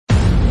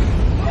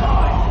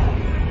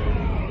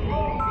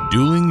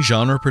Dueling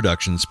Genre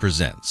Productions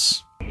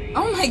presents...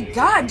 Oh my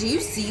god, do you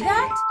see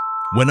that?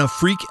 When a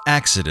freak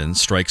accident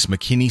strikes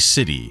McKinney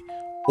City,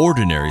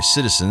 ordinary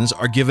citizens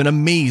are given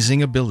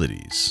amazing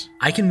abilities.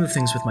 I can move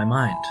things with my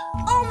mind.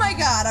 Oh my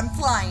god, I'm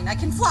flying. I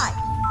can fly.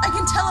 I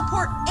can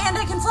teleport and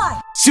I can fly.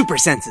 Super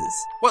senses.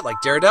 What, like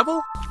Daredevil?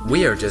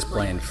 We are just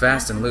playing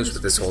fast and loose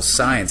with this whole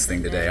science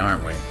thing today,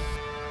 aren't we?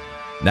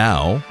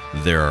 Now,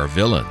 there are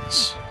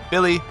villains.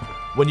 Billy,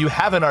 when you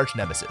have an arch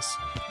nemesis,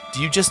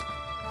 do you just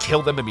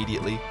kill them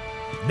immediately?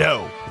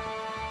 No.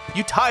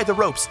 You tie the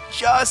ropes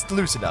just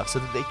loose enough so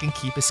that they can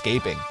keep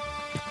escaping.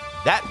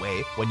 That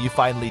way, when you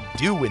finally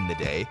do win the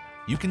day,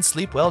 you can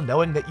sleep well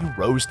knowing that you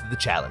rose to the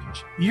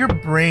challenge. Your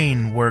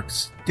brain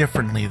works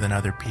differently than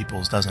other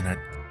people's, doesn't it?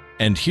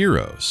 And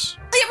heroes.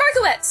 Elliot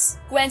Markowitz,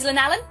 Gwendolyn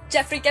Allen,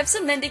 Jeffrey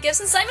Gibson, Mindy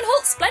Gibson, Simon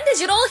Holt. Splendid,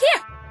 you're all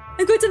here.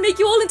 I'm going to make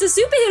you all into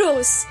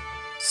superheroes.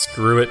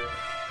 Screw it.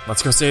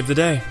 Let's go save the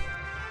day.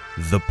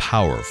 The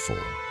powerful.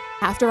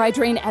 After I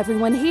drain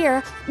everyone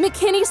here,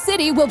 McKinney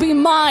City will be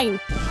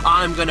mine.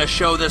 I'm gonna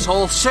show this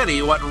whole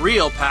city what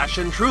real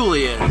passion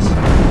truly is.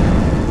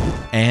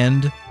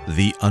 And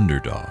the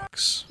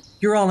underdogs.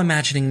 You're all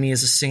imagining me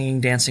as a singing,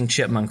 dancing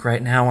chipmunk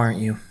right now, aren't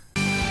you?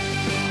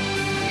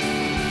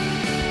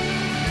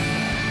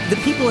 The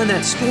people in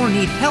that store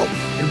need help,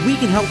 and we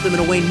can help them in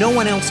a way no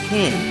one else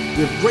can.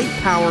 We have great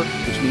power,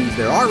 which means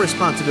they're our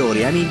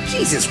responsibility. I mean,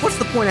 Jesus, what's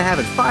the point of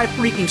having 5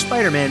 freaking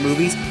Spider-Man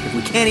movies if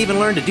we can't even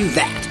learn to do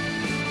that?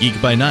 Geek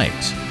by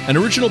Night, an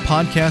original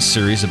podcast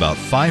series about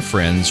 5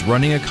 friends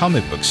running a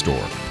comic book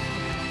store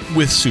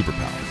with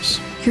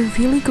superpowers. You're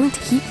really going to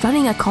keep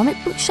running a comic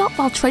book shop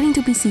while trying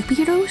to be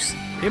superheroes?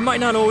 It might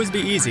not always be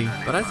easy,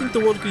 but I think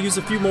the world could use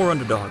a few more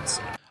underdogs.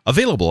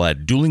 Available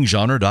at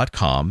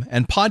duelinggenre.com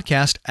and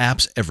podcast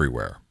apps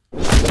everywhere.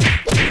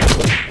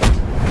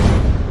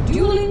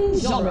 Dueling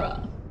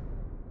Genre.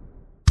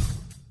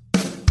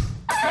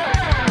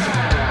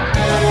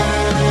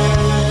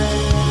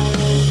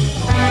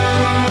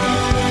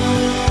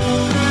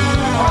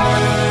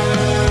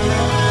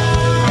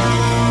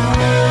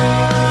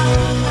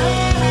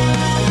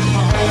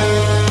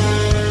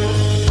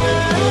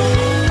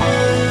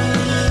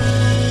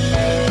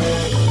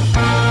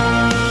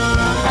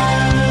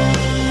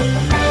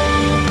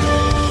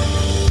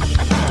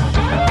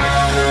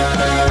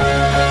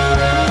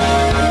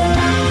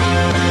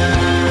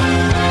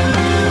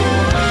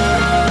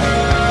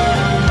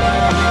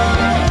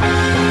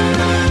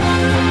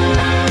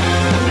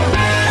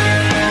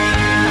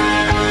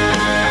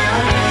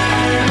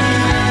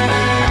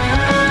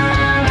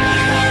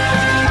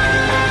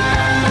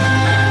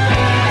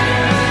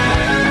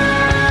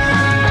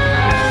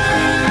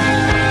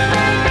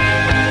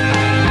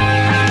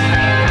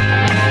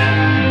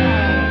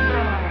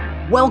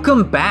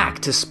 Welcome back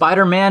to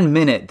Spider-Man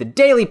Minute, the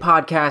daily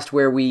podcast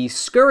where we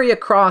scurry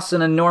across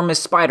an enormous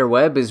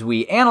spiderweb as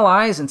we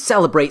analyze and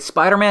celebrate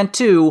Spider-Man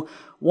 2,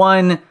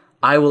 one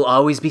I Will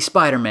Always Be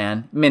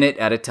Spider-Man minute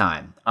at a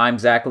time. I'm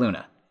Zach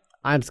Luna.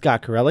 I'm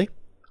Scott Corelli.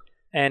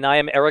 And I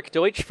am Eric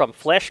Deutsch from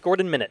Flash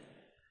Gordon Minute.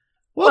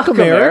 Welcome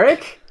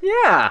Eric.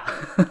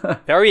 Yeah.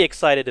 Very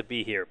excited to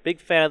be here. Big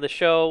fan of the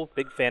show,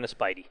 big fan of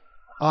Spidey.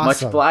 Awesome.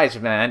 Much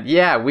obliged, man.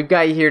 Yeah, we've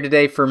got you here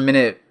today for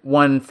minute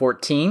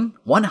 114.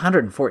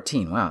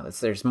 114. Wow,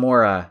 there's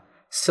more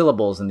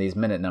syllables in these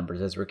minute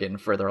numbers as we're getting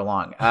further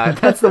along.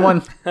 That's the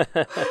one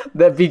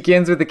that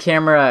begins with the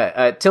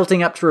camera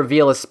tilting up to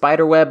reveal a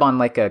spider web on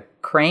like a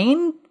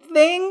crane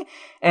thing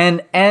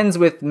and ends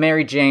with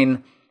Mary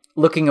Jane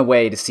looking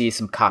away to see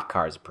some cop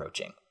cars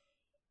approaching.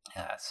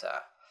 That's,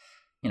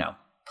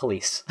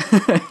 police.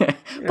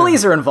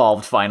 Police are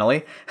involved,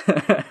 finally.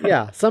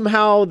 Yeah,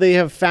 somehow they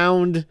have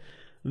found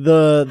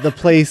the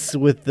place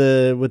with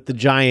the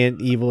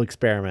giant evil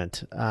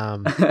experiment.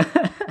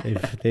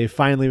 They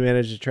finally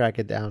managed to track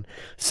it down.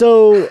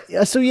 So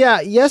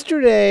yeah,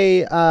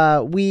 yesterday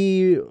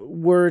we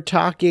were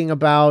talking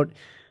about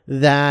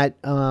that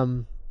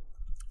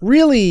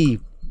really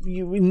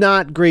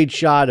not great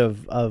shot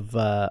of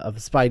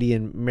Spidey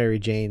and Mary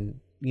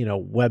Jane,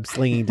 web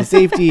slinging to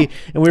safety,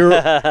 and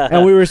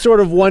we were sort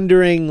of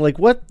wondering like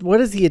what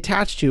is he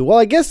attached to? Well,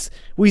 I guess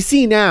we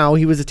see now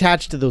he was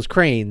attached to those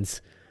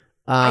cranes.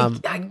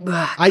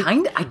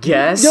 I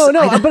guess. No,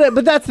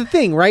 but that's the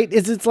thing, right?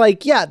 It's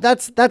like, yeah,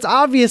 that's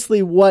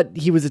obviously what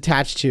he was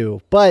attached to,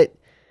 but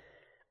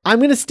I'm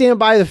going to stand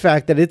by the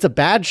fact that it's a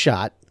bad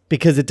shot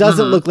because it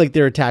doesn't look like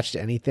they're attached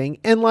to anything.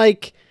 And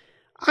like,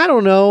 I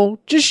don't know,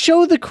 just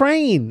show the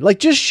crane. Like,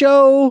 just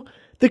show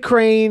the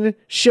crane,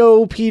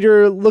 show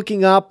Peter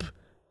looking up.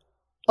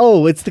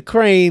 Oh, it's the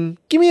crane.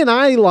 Give me an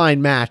eye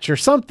line match or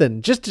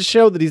something just to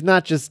show that he's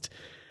not just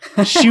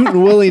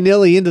shooting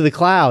willy-nilly into the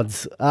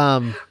clouds.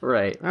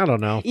 Right. I don't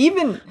know.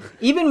 Even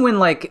when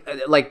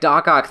like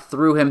Doc Ock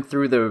threw him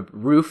through the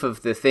roof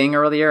of the thing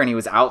earlier and he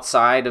was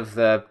outside of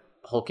the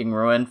hulking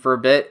ruin for a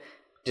bit,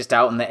 just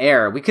out in the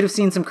air, we could have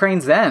seen some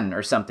cranes then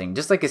or something,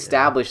 just like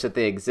establish that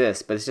they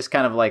exist, but it's just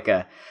kind of like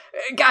a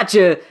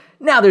gotcha,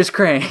 now there's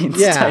cranes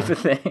type of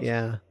thing.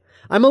 Yeah.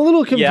 I'm a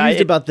little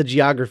confused about the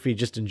geography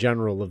just in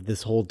general of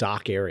this whole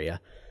dock area.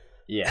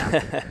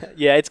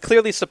 Yeah, it's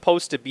clearly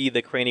supposed to be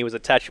the crane he was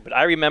attached to, but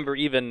I remember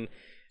even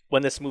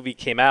when this movie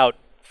came out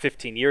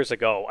 15 years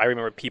ago, I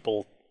remember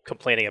people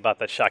complaining about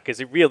that shot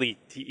because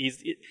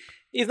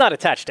he's not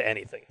attached to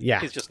anything. Yeah.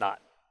 He's just not.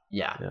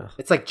 Yeah.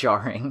 It's like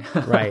jarring.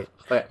 Right.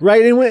 But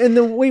Right. And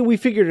the way we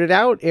figured it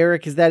out,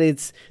 Eric, is that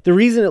it's the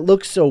reason it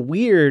looks so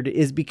weird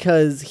is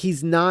because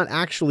he's not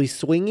actually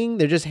swinging.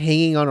 They're just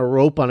hanging on a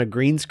rope on a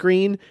green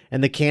screen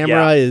and the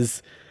camera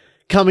is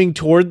coming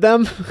toward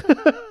them.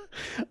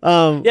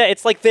 Yeah,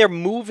 it's like they're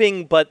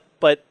moving, but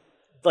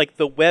like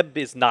the web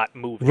is not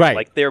moving. Right.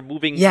 Like they're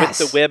moving Yes.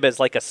 with the web as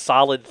like a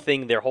solid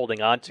thing they're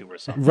holding onto or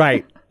something.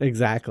 Right.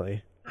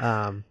 Exactly.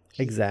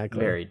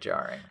 Exactly. very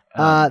jarring.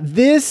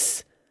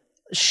 This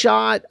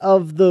shot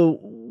of the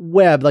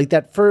web, like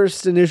that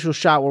first initial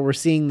shot where we're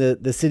seeing the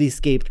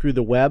cityscape through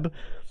the web,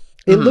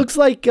 it looks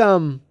like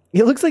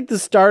the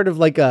start of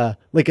like a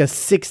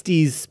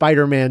 60s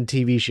Spider-Man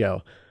TV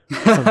show.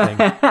 Something.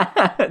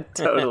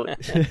 Totally.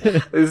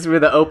 This is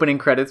where the opening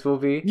credits will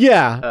be.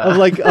 Yeah, of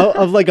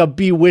like a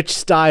Bewitched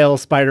style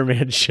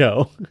Spider-Man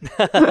show.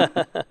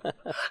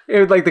 It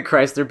was like the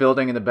Chrysler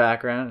building in the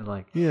background.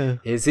 Like, Yeah.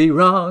 is he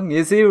wrong?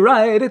 Is he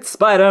right? It's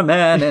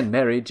Spider-Man and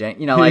Mary Jane.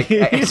 You know, like.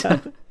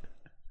 Well,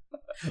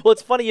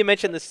 it's funny you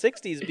mentioned the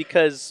 60s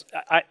because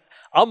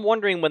I'm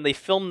wondering when they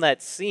filmed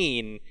that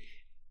scene,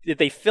 did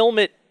they film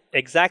it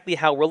exactly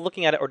how we're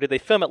looking at it, or did they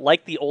film it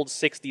like the old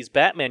 60s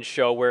Batman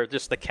show where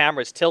just the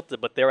camera's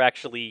tilted, but they're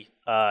actually,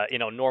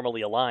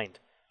 normally aligned?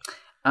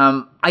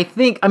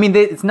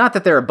 It's not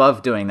that they're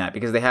above doing that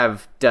because they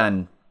have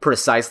done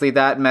precisely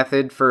that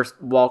method for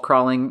wall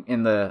crawling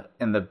in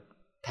the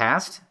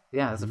past.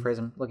 Yeah, that's the phrase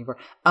I'm looking for.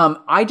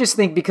 I just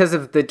think because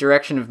of the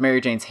direction of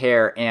Mary Jane's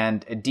hair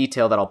and a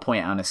detail that I'll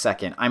point out in a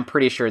second, I'm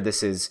pretty sure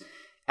this is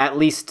at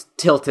least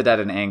tilted at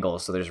an angle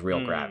so there's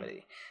real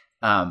gravity.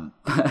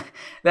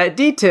 That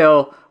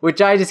detail,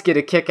 which I just get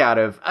a kick out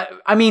of,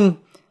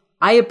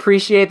 I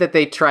appreciate that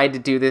they tried to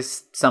do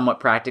this somewhat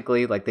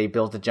practically, like they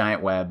built a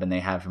giant web and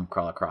they have him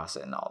crawl across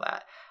it and all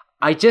that.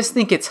 I just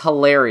think it's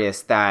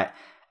hilarious that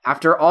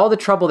after all the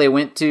trouble they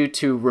went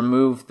to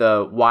remove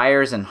the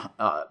wires and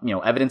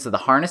evidence of the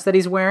harness that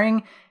he's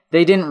wearing,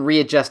 they didn't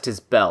readjust his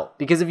belt.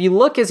 Because if you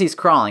look as he's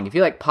crawling, if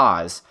you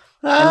pause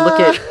and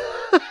look at,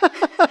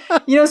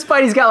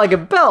 Spidey's got like a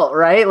belt,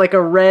 right? Like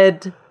a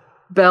red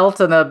belt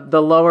on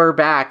the lower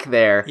back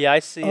there. Yeah, I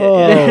see it.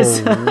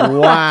 Oh,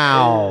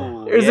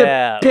 wow. There's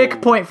a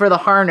pick point for the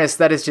harness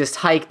that is just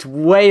hiked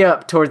way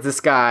up towards the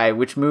sky,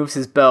 which moves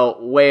his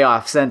belt way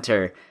off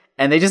center.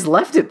 And they just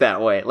left it that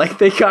way. Like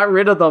they got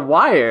rid of the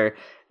wire,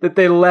 that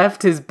they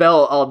left his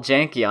belt all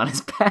janky on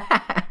his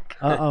back.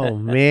 Oh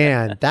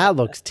man, that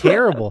looks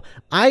terrible.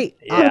 I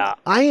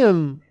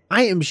am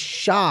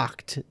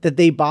shocked that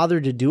they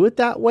bothered to do it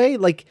that way.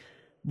 Like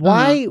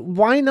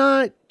why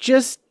not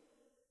just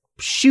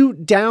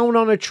shoot down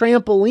on a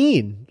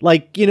trampoline?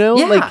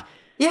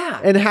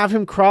 And have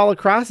him crawl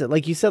across it.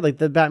 Like you said, like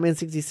the Batman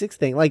 66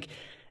 thing. Like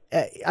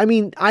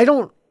I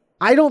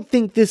don't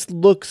think this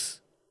looks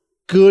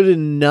good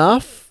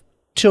enough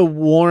to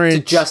warrant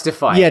to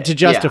justify it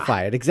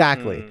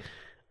exactly.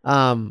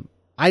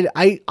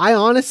 I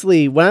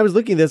honestly, when I was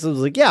looking at this, I was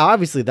like, yeah,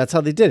 obviously that's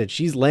how they did it.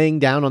 She's laying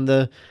down on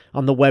the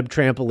web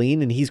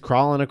trampoline and he's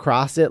crawling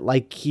across it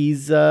like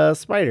he's a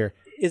spider.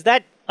 Is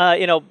that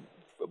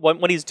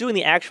when he's doing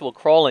the actual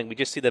crawling, we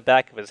just see the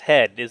back of his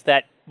head. Is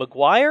that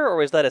Maguire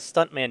or is that a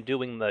stuntman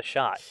doing the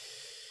shot?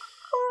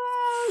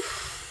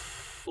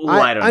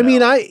 I don't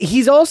know.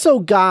 He's also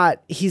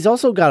got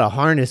a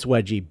harness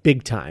wedgie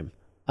big time.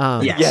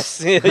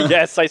 Yes,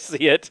 yes, I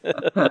see it.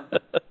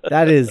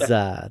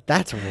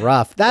 That's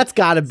rough. That's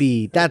gotta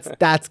be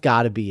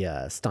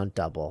a stunt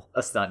double.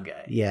 A stunt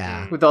guy.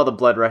 Yeah. With all the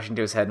blood rushing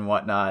to his head and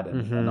whatnot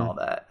and all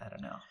that. I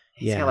don't know.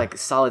 He's got like a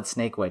solid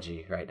snake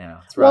wedgie right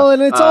now. It's rough. Well,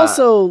 and it's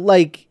also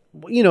like,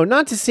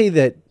 not to say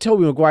that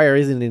Tobey Maguire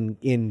isn't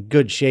in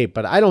good shape,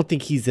 but I don't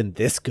think he's in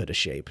this good a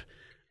shape.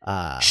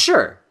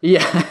 Sure.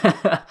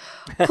 Yeah.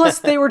 Plus,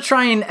 they were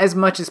trying as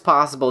much as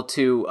possible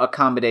to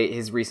accommodate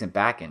his recent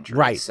back injury.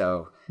 Right.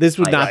 So this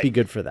would not be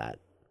good for that.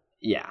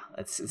 Yeah.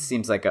 It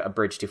seems like a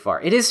bridge too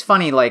far. It is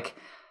funny. I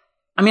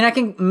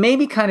can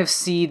maybe kind of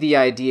see the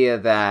idea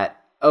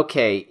that,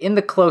 okay, in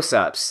the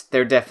close-ups,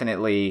 they're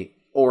definitely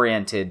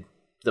oriented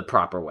the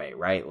proper way,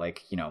 right?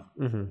 Like,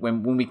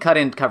 when we cut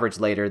in coverage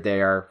later,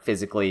 they are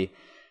physically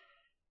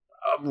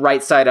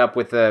right side up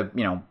with the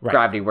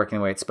gravity working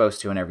the way it's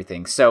supposed to and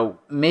everything. So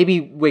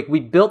maybe we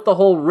built the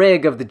whole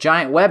rig of the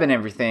giant web and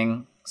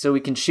everything so we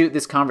can shoot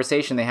this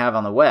conversation they have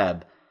on the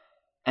web,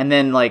 and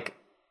then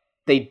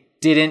they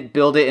didn't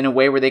build it in a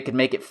way where they could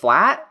make it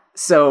flat.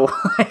 So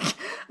I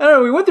don't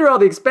know, we went through all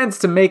the expense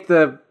to make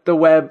the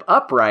web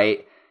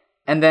upright,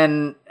 and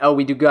then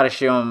we do got to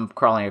show him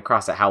crawling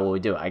across it. How will we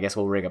do it? I guess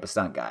we'll rig up a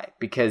stunt guy,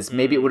 because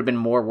maybe it would have been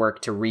more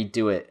work to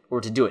redo it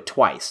or to do it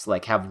twice,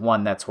 like have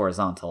one that's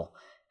horizontal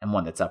and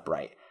one that's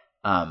upright.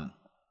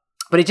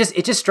 But it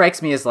just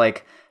strikes me as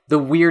like the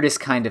weirdest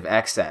kind of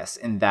excess,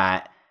 in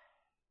that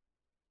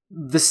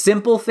the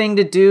simple thing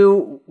to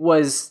do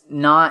was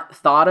not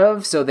thought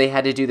of, so they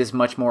had to do this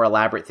much more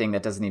elaborate thing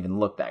that doesn't even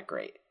look that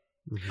great.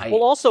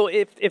 Well, also,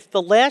 if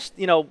the last,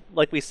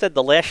 like we said,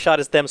 the last shot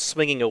is them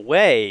swinging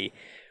away,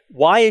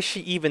 why is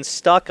she even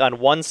stuck on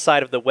one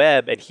side of the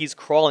web and he's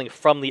crawling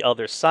from the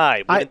other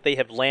side? Wouldn't they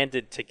have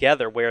landed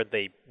together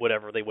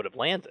whatever they would have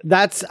landed?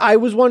 I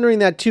was wondering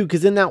that too,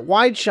 because in that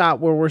wide shot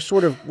where we're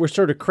sort of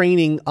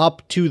craning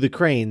up to the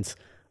cranes,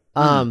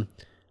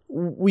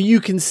 you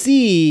can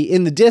see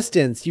in the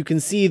distance, you can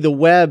see the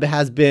web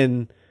has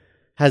been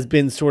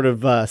sort of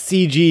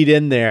CG'd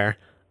in there.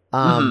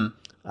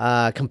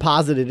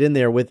 Composited in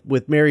there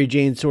with Mary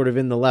Jane sort of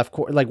in the left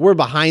corner, like we're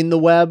behind the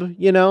web,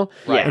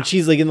 right. And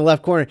she's like in the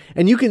left corner,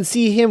 and you can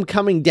see him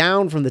coming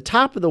down from the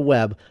top of the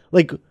web.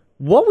 Like,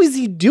 what was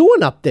he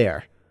doing up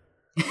there?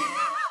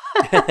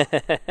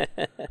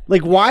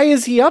 Like, why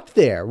is he up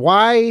there?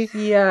 Why?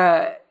 He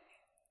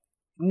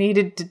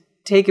needed to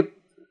take a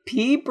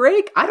pee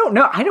break? I don't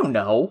know. I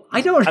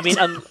mean,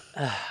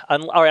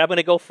 all right, I'm going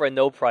to go for a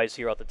no prize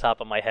here off the top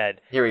of my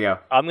head. Here we go.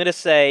 I'm going to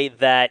say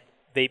that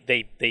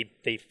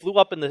They flew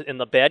up in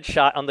the bad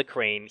shot on the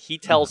crane. He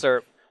tells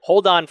her,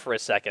 hold on for a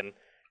second,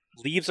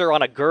 leaves her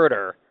on a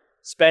girder,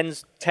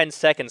 spends 10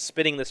 seconds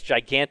spinning this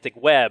gigantic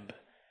web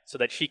so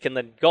that she can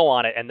then go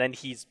on it, and then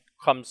he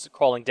comes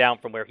crawling down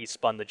from where he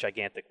spun the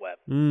gigantic web.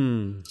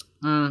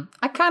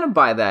 I kind of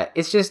buy that.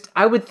 It's just,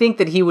 I would think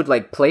that he would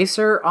like place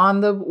her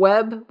on the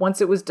web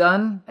once it was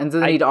done, and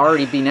then he'd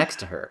already be next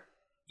to her.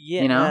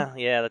 Yeah,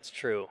 yeah, that's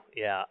true.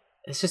 Yeah.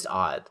 It's just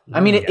odd. I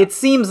mean, it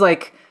seems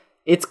like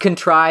it's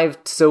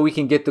contrived so we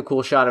can get the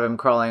cool shot of him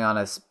crawling on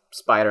a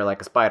spider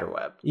like a spider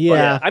web.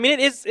 Yeah. I mean,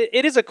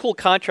 it is a cool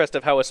contrast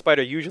of how a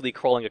spider usually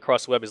crawling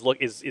across the web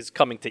is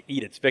coming to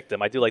eat its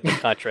victim. I do like the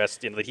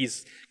contrast, that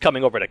he's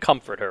coming over to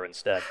comfort her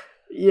instead.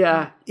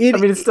 Yeah.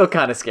 It's still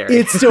kind of scary.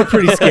 It's still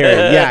pretty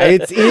scary.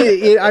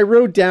 Yeah. I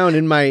wrote down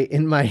in my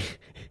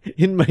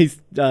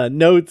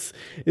notes,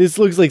 this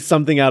looks like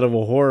something out of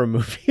a horror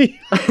movie.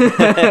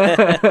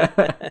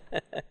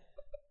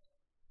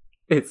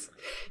 It's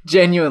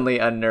genuinely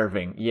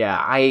unnerving. Yeah,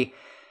 I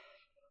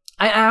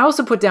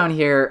also put down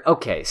here,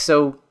 okay,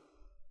 so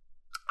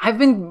I've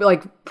been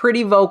like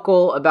pretty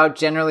vocal about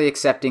generally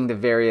accepting the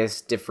various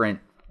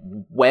different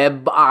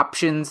web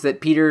options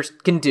that Peter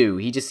can do.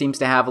 He just seems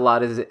to have a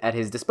lot at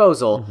his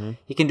disposal. Mm-hmm.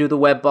 He can do the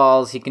web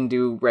balls, he can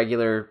do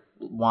regular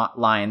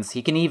lines,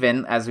 he can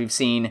even, as we've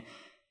seen,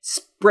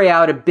 spray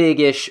out a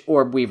big-ish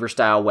Orb Weaver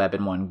style web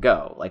in one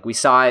go. Like we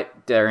saw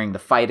it during the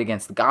fight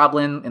against the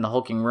Goblin in the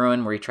Hulking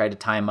Ruin, where he tried to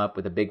tie him up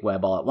with a big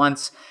web all at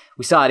once.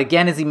 We saw it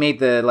again as he made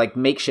the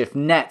makeshift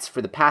nets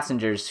for the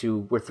passengers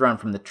who were thrown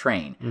from the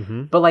train.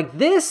 Mm-hmm. But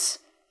this,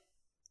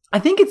 I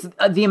think it's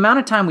the amount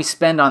of time we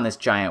spend on this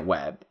giant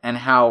web and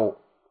how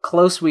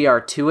close we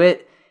are to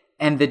it,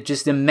 and the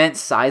just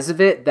immense size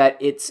of it, that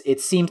it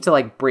seems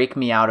to break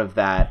me out of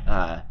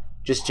that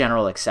just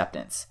general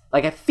acceptance.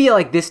 I feel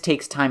like this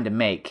takes time to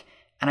make,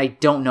 and I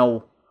don't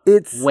know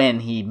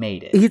when he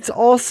made it. It's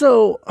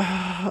also,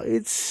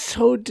 it's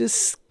so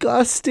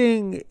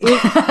disgusting.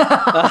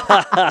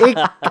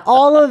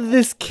 All of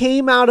this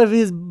came out of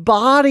his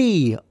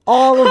body.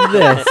 All of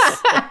this.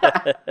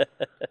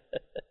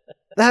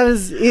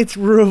 It's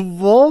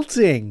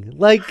revolting.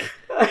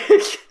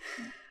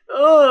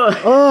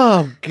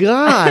 Oh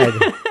God.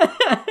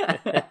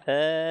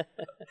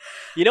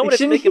 You know what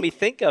it's making me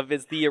think of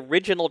is the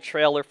original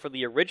trailer for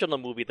the original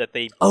movie that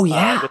they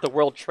with the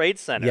World Trade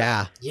Center.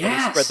 Yeah.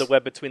 Yes. They spread the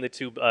web between the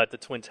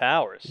Twin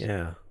Towers.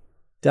 Yeah.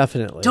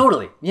 Definitely.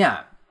 Totally.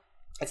 Yeah.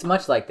 It's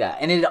much like that.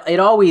 And it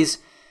always,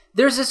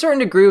 there's a certain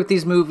degree with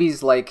these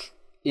movies, we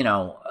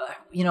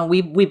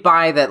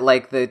buy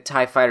that the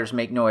TIE fighters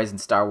make noise in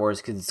Star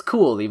Wars because it's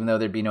cool, even though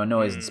there'd be no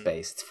noise in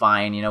space. It's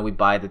fine. We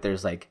buy that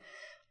there's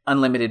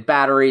unlimited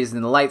batteries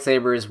in the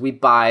lightsabers. We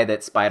buy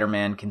that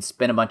Spider-Man can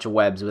spin a bunch of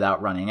webs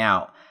without running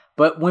out.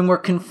 But when we're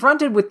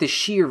confronted with the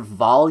sheer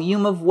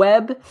volume of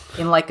web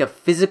in a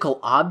physical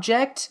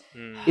object,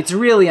 it's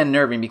really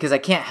unnerving, because I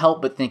can't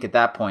help but think at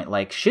that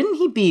point, shouldn't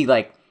he be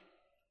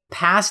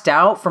passed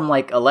out from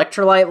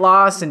electrolyte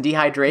loss and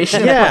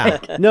dehydration? Yeah.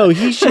 No,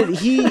 he should.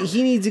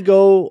 He needs to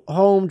go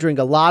home, drink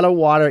a lot of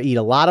water, eat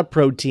a lot of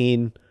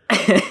protein.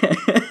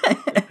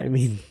 I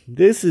mean,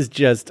 this is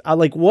just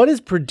what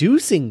is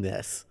producing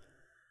this?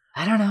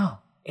 I don't know.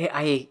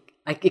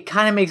 It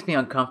kind of makes me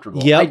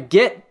uncomfortable. Yep.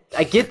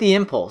 I get the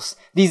impulse.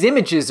 These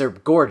images are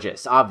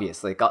gorgeous,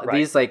 obviously. Right.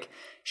 These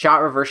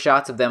reverse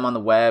shots of them on the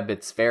web.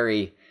 It's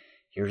very,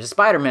 here's a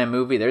Spider-Man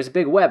movie. There's a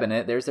big web in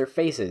it. There's their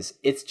faces.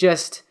 It's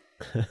just,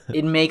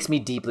 it makes me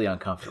deeply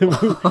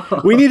uncomfortable.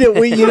 We need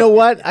it. You know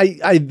what?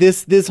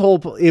 This whole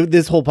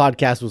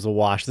podcast was a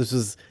wash. This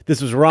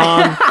was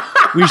wrong.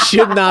 We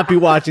should not be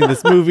watching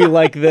this movie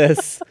like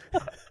this.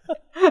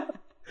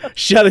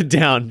 Shut it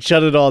down.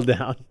 Shut it all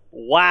down.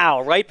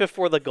 Wow, right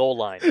before the goal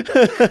line.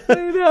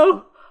 I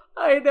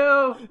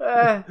know.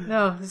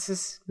 No,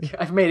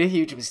 I've made a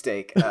huge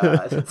mistake.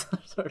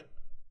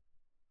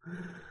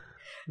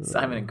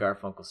 Simon and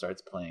Garfunkel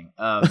starts playing.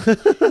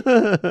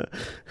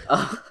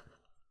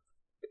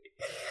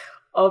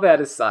 all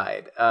that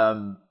aside,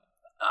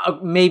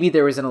 maybe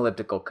there was an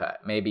elliptical cut.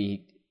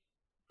 Maybe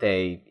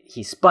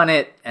he spun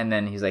it and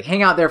then he's like,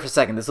 hang out there for a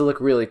second. This will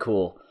look really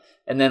cool.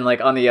 And then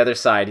like on the other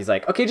side, he's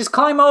like, okay, just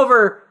climb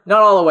over.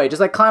 Not all the way. Just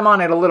like climb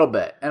on it a little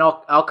bit and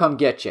I'll come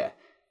get you.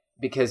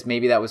 Because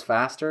maybe that was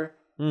faster.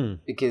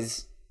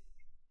 Because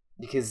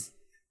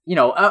you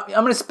know, I'm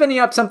going to spin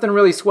you up something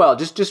really swell.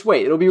 Just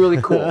wait. It'll be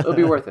really cool. It'll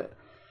be worth it.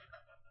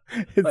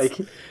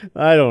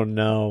 I don't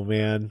know,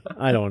 man.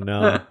 I don't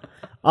know.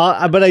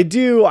 But I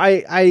do.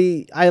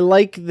 I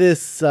like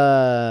this.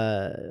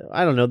 I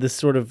don't know, this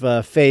sort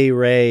of Fay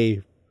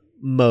Wray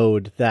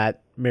mode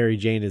that Mary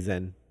Jane is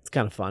in. It's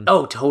kind of fun.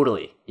 Oh,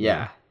 totally.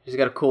 Yeah. She's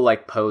got a cool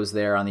like pose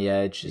there on the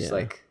edge, just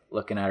like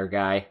looking at her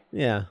guy.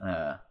 Yeah.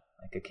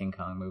 Like a King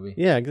Kong movie.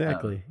 Yeah,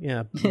 exactly.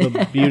 Yeah.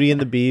 Beauty and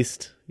the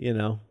Beast. You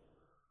know.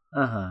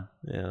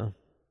 Yeah.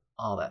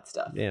 All that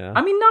stuff. Yeah.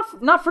 I mean,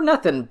 not for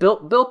nothing.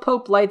 Bill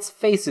Pope Light's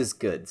face is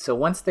good. So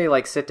once they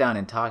like sit down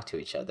and talk to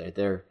each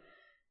other,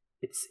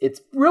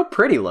 it's real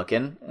pretty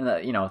looking.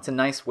 You know, it's a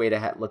nice way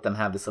to let them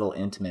have this little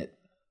intimate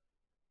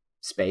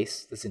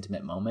space, this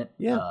intimate moment.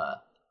 Yeah. I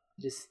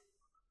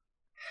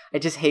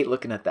just hate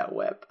looking at that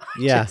web.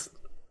 Yeah.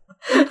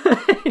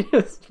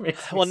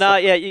 Well, now,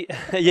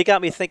 you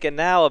got me thinking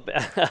now.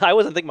 I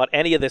wasn't thinking about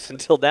any of this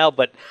until now,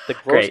 but the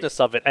grossness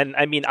of it. And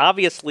I mean,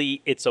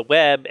 obviously, it's a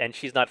web, and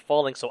she's not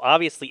falling, so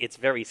obviously, it's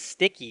very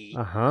sticky.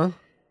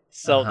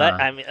 So that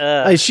I mean,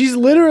 she's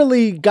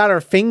literally got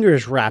her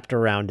fingers wrapped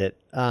around it,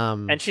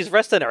 and she's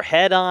resting her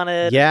head on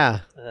it. Yeah.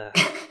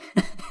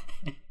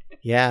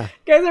 Yeah.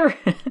 Guys ever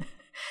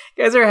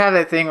have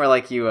that thing where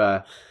like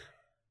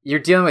you're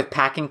dealing with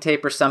packing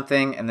tape or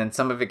something, and then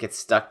some of it gets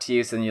stuck to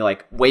you, so then you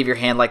like wave your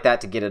hand like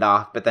that to get it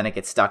off, but then it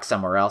gets stuck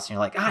somewhere else, and you're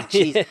like,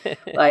 jeez.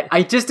 Like,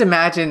 I just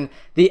imagine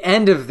the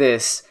end of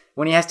this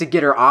when he has to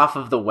get her off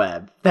of the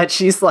web, that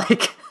she's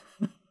like,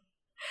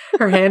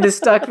 her hand is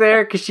stuck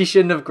there because she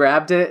shouldn't have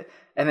grabbed it,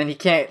 and then he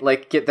can't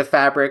like get the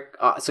fabric,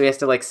 so he has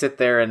to like sit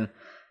there and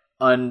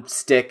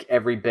unstick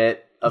every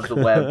bit of the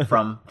web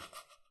from.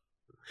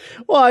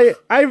 Well,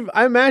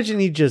 I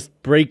imagine he'd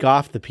just break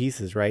off the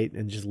pieces, right,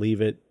 and just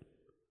leave it.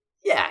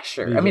 Yeah,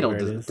 sure. I mean,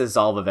 it'll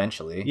dissolve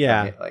eventually.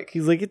 Yeah, right? Like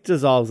he's like, it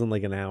dissolves in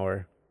like an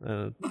hour.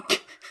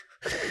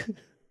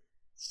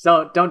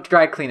 So don't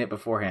dry clean it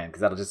beforehand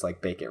because that'll just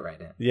like bake it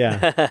right in.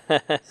 Yeah,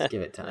 just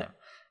give it time.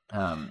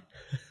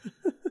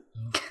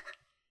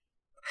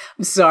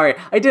 I'm sorry,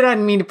 I did not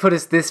mean to put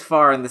us this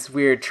far on this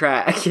weird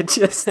track. It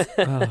just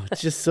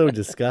it's just so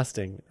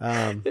disgusting.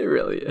 It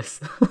really is.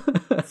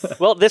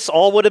 Well, this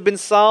all would have been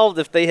solved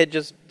if they had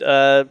just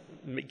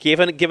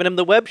given him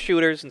the web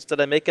shooters instead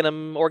of making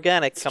him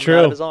organic coming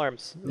out of his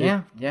arms.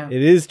 Yeah.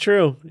 It is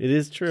true. It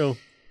is true.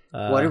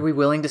 What are we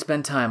willing to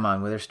spend time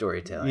on with our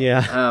storytelling?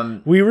 Yeah.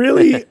 We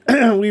really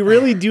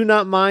do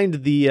not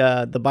mind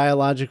the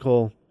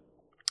biological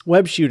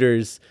web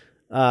shooters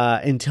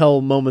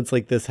until moments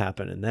like this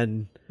happen, and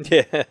then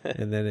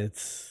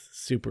it's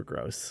super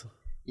gross.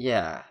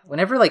 Yeah.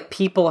 Whenever like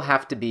people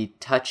have to be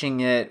touching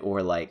it,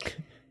 or like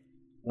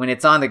when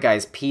it's on the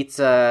guy's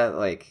pizza,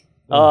 like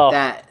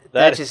that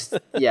just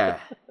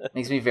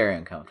makes me very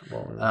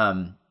uncomfortable.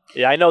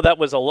 Yeah, I know that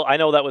was I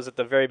know that was at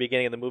the very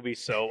beginning of the movie,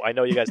 so I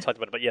know you guys talked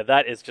about it, but yeah,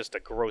 that is just a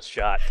gross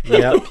shot of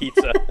the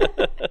pizza.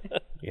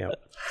 Yep.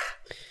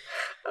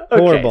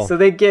 Okay, horrible. So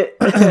they get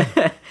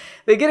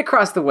they get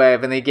across the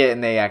web, and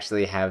they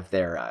actually have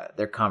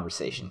their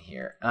conversation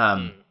here.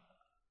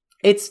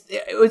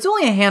 It's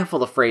only a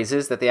handful of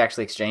phrases that they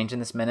actually exchange in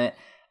this minute.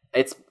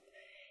 It's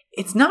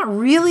not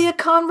really a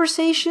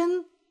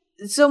conversation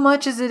so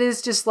much as it is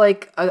just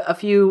like a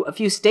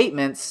few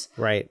statements.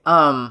 Right.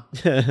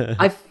 They're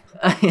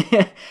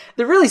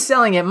really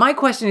selling it. My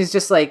question is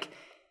just like,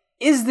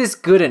 is this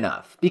good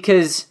enough?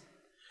 Because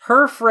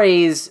her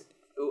phrase,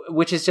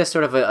 which is just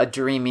sort of a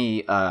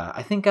dreamy,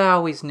 I think I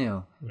always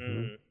knew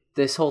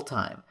this whole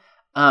time.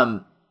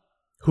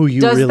 Who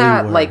you does really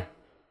that were. like?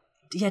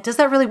 Yeah, does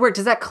that really work?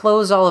 Does that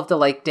close all of the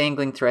like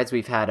dangling threads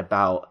we've had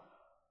about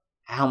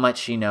how much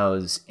she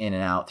knows in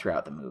and out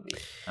throughout the movie?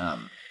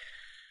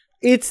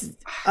 It's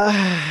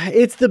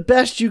the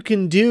best you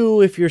can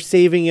do if you're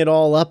saving it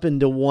all up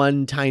into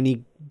one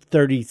tiny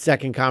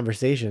 30-second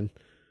conversation.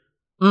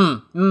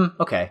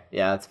 Okay.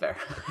 Yeah, that's fair.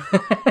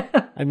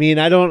 I mean,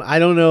 I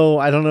don't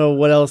know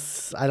what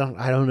else. I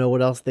don't know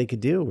what else they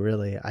could do,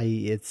 really.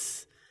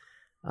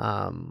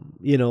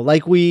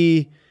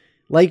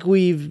 Like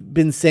we've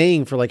been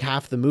saying for like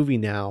half the movie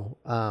now,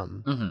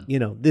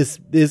 this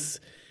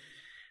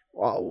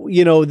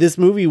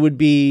movie would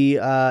be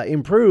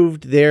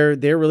improved.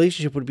 Their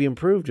relationship would be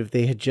improved if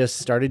they had just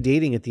started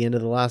dating at the end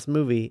of the last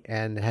movie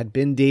and had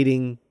been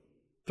dating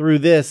through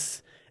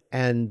this.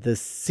 And the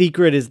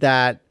secret is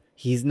that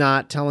he's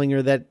not telling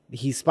her that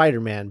he's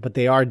Spider-Man, but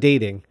they are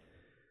dating.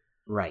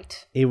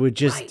 Right. It would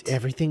just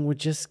everything would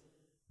just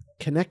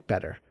connect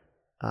better.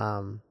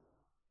 All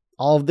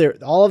of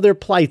their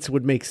plights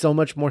would make so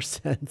much more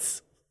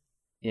sense.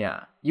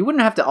 Yeah, you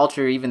wouldn't have to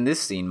alter even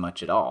this scene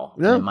much at all.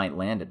 No. It might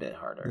land a bit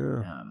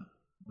harder,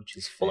 which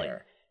is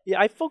fair. Yeah,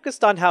 I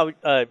focused on how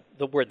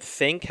the word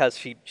 "think" has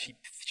she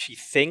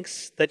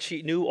thinks that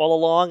she knew all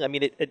along. I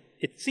mean,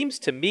 it seems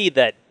to me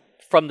that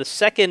from the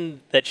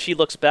second that she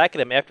looks back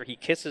at him after he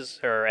kisses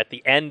her at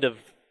the end of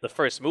the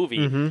first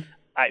movie,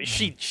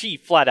 she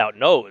flat out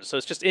knows. So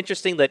it's just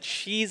interesting that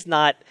she's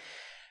not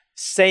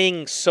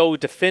saying so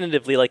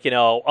definitively, like,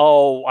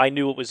 oh, I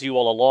knew it was you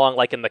all along.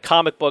 Like in the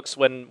comic books,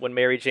 when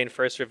Mary Jane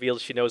first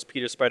reveals she knows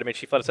Peter Spider-Man,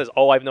 she flat out says,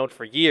 "Oh, I've known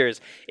for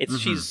years." It's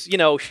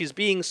she's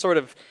being sort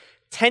of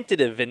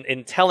tentative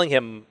in telling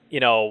him,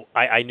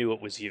 I knew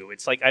it was you.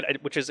 It's like,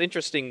 which is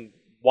interesting.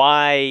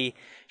 Why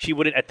she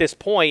wouldn't at this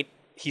point?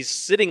 He's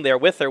sitting there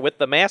with her with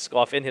the mask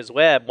off in his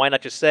web. Why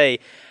not just say,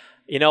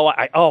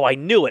 I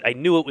knew it. I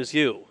knew it was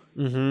you.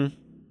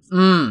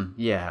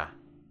 Yeah.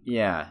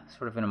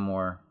 Sort of in a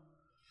more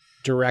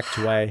direct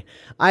way.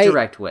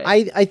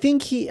 I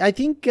think I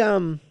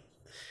don't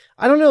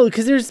know,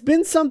 because there's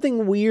been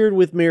something weird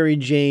with Mary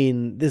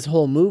Jane this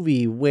whole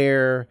movie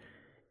where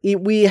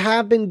we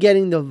have been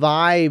getting the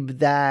vibe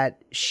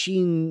that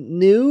she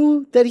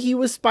knew that he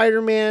was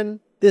Spider-Man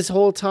this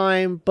whole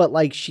time, but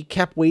like she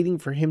kept waiting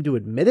for him to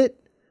admit it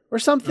or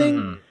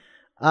something.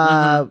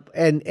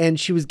 And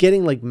she was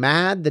getting like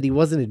mad that he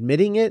wasn't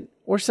admitting it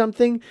or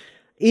something.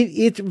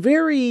 It's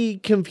very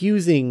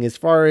confusing as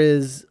far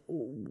as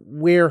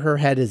where her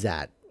head is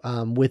at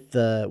with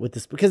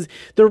this, because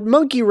the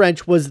monkey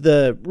wrench was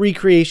the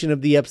recreation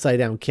of the upside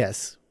down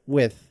kiss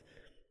with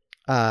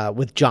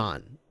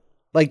John.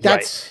 Like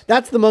that's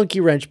the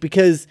monkey wrench,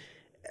 because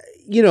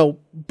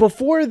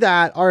before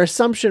that our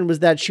assumption was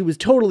that she was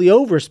totally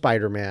over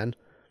Spider-Man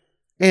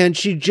and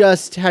she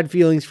just had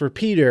feelings for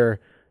Peter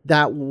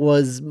that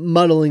was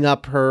muddling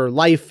up her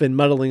life and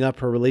muddling up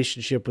her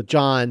relationship with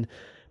John.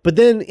 But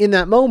then in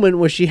that moment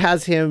where she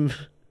has him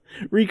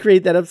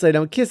recreate that upside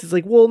down kiss, it's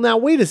like, well, now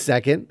wait a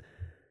second.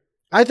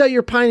 I thought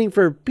you're pining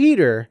for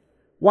Peter.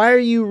 Why are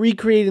you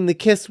recreating the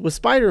kiss with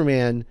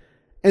Spider-Man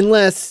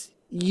unless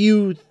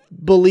you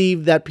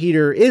believe that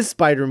Peter is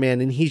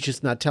Spider-Man and he's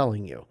just not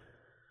telling you?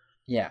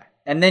 Yeah.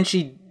 And then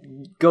she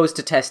goes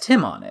to test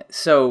him on it.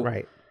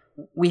 So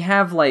we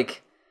have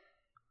like,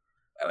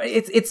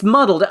 it's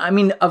muddled. I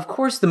mean, of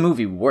course the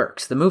movie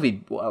works. The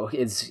movie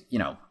is,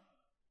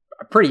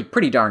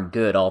 pretty darn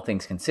good, all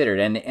things considered.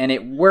 And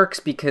it works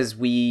because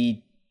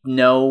we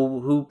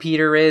know who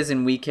Peter is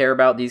and we care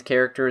about these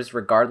characters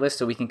regardless,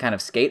 so we can kind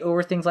of skate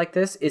over things like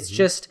this. It's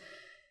just,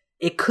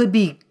 it could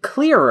be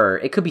clearer,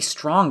 it could be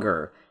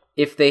stronger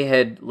if they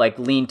had like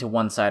leaned to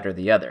one side or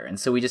the other. And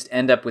so we just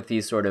end up with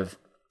these sort of,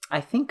 I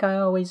think I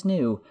always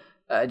knew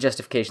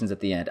justifications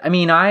at the end. I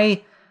mean,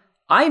 I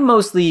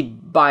mostly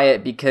buy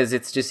it because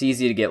it's just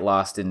easy to get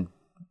lost in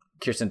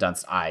Kirsten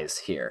Dunst's eyes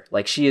here.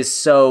 Like she is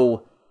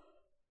so,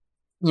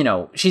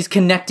 she's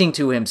connecting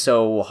to him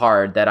so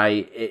hard that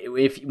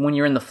when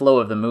you're in the flow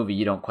of the movie,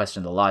 you don't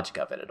question the logic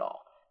of it at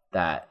all.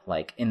 That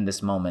like in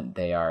this moment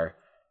they are,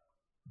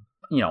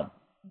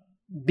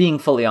 being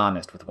fully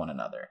honest with one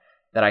another.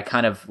 That I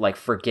kind of like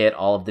forget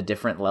all of the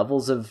different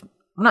levels of,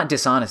 not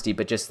dishonesty,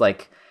 but just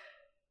like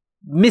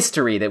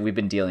mystery that we've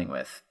been dealing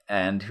with,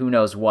 and who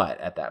knows what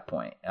at that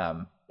point.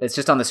 It's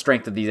just on the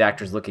strength of these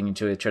actors looking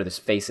into each other's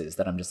faces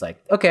that I'm just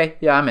like, okay,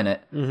 yeah, I'm in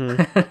it.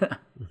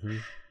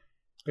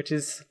 Which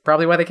is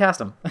probably why they cast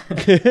him.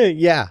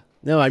 Yeah.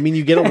 No, I mean,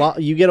 you get a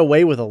lot. You get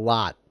away with a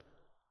lot,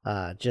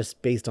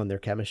 just based on their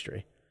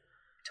chemistry.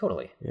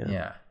 Totally.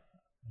 Yeah.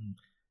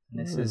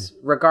 This is,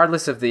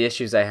 regardless of the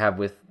issues I have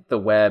with the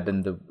web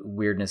and the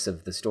weirdness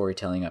of the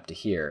storytelling up to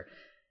here,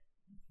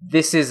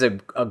 this is a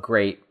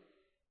great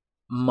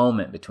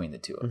moment between the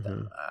two of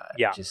them.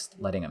 Just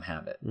letting them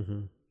have it.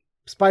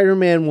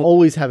 Spider-Man will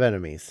always have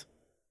enemies.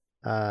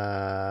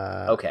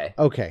 Okay.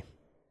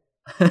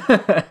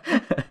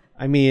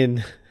 I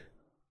mean,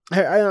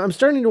 I'm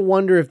starting to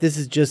wonder if this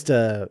is just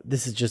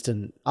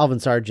an Alvin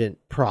Sargent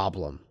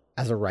problem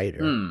as a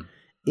writer.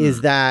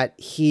 Is that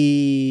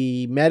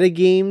he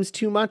metagames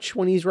too much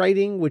when he's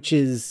writing, which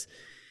is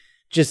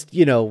just,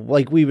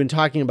 like we've been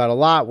talking about a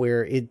lot,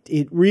 where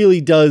it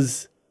really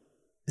does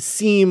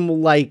seem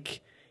like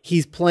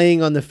he's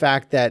playing on the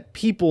fact that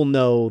people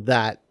know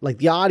that, like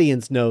the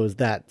audience knows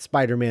that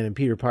Spider-Man and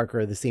Peter Parker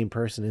are the same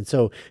person. And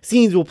so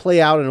scenes will play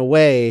out in a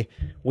way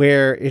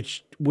where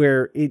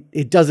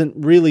it doesn't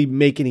really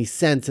make any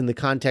sense in the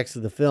context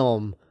of the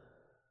film,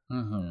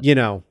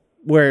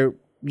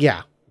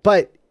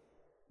 but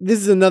this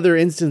is another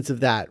instance of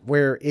that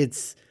where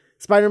it's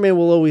Spider-Man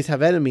will always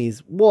have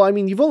enemies. Well, I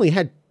mean, you've only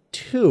had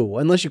two,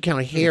 unless you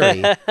count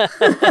Harry.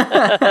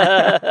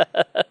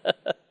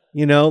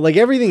 Like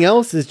everything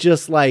else is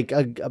just like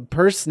a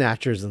purse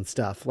snatchers and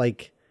stuff.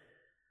 Like,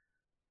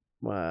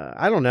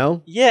 I don't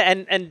know. Yeah,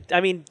 and I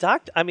mean,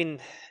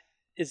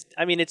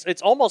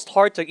 it's almost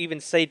hard to even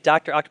say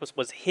Dr. Octopus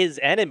was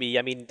his enemy.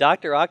 I mean,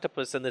 Dr.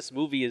 Octopus in this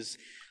movie is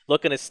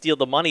looking to steal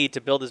the money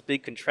to build his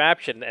big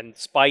contraption, and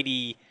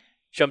Spidey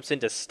jumps in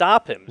to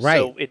stop him. Right.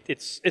 So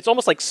it's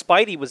almost like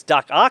Spidey was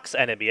Doc Ock's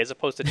enemy as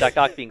opposed to Doc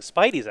Ock being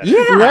Spidey's enemy.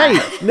 Yeah,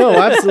 right. No,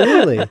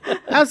 absolutely.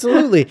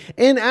 Absolutely.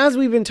 And as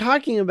we've been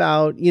talking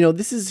about,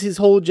 this is his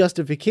whole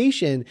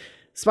justification.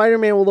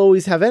 Spider-Man will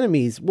always have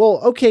enemies. Well,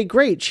 okay,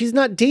 great. She's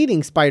not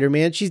dating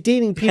Spider-Man. She's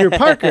dating Peter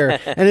Parker.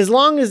 And as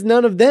long as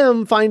none of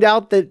them find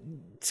out that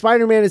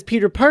Spider-Man is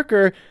Peter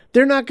Parker,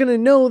 they're not going to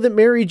know that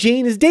Mary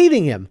Jane is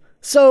dating him.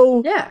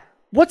 So yeah,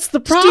 what's the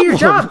Just problem? do your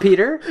job,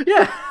 Peter.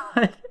 Yeah.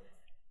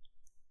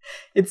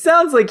 It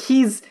sounds like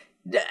he's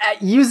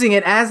using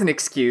it as an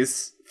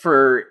excuse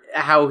for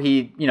how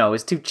he,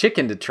 is too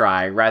chicken to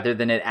try, rather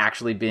than it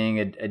actually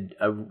being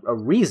a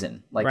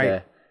reason, like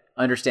a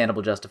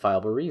understandable,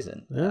 justifiable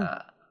reason.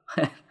 Yeah.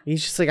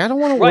 He's just like, I don't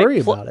want to worry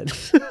about it.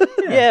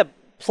 Yeah.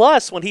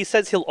 Plus, when he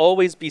says he'll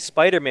always be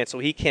Spider-Man, so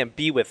he can't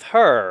be with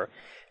her,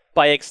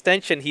 by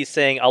extension, he's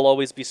saying, I'll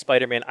always be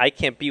Spider-Man. I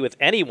can't be with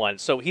anyone.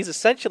 So he's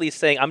essentially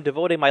saying, I'm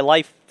devoting my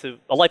life to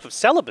a life of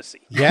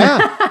celibacy.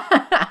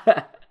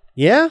 Yeah.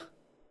 Yeah.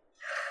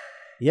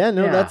 Yeah,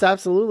 no, that's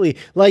absolutely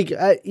like,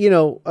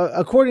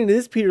 according to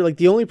this, Peter, like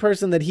the only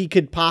person that he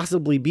could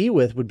possibly be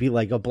with would be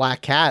like a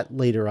black cat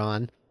later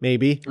on,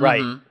 maybe.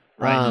 Right.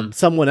 Right.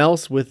 Someone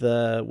else with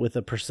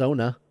a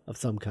persona of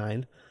some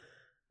kind.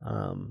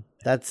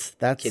 That's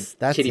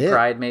Kitty it.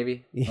 Pryde,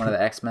 maybe one of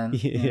the X-Men.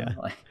 Yeah.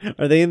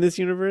 Are they in this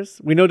universe?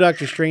 We know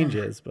Doctor Strange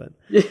is, but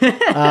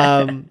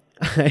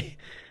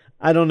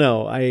I don't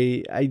know.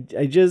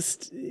 I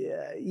just,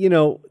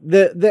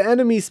 the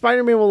enemy,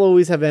 Spider-Man will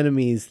always have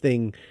enemies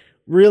thing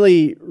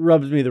really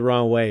rubs me the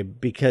wrong way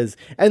because,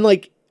 and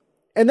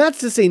that's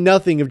to say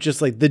nothing of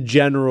just like the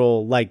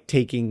general, like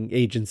taking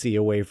agency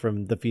away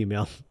from the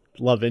female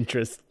love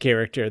interest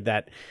character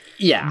that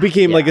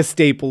became like a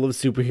staple of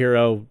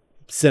superhero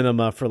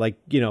cinema for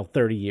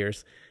 30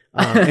 years.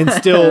 And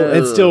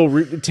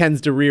still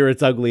tends to rear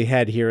its ugly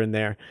head here and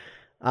there.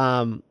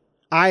 That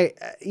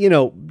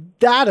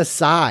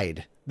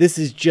aside, this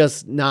is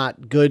just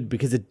not good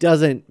because it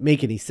doesn't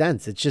make any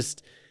sense. It's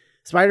just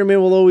Spider-Man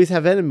will always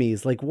have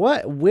enemies. Like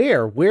what?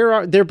 Where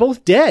are they're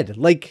both dead?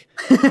 Like,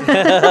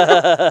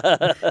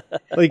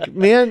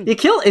 man, you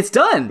kill. It's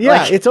done.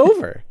 Yeah, it's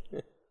over.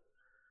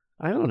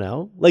 I don't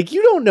know. Like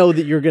you don't know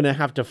that you're gonna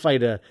have to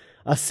fight a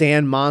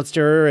sand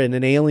monster and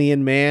an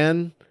alien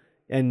man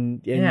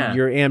and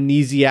your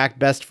amnesiac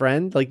best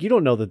friend. Like you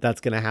don't know that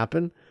that's gonna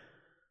happen.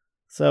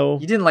 So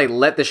you didn't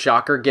let the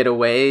Shocker get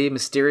away.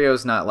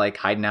 Mysterio's not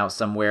hiding out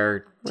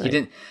somewhere. Right. He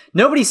didn't.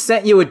 Nobody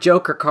sent you a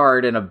Joker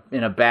card in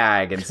a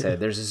bag and said,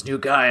 "There's this new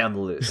guy on the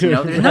loose."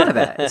 There's none of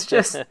that. It's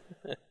just,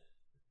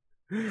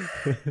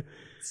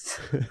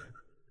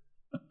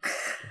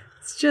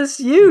 it's just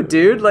you,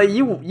 dude. Like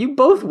you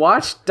both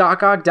watched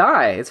Doc Ock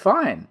die. It's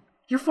fine.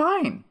 You're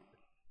fine.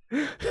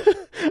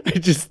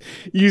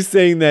 You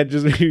saying that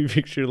just made me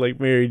picture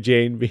Mary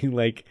Jane being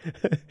like,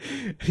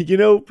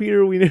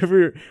 Peter, we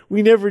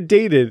never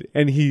dated,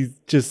 and he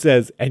just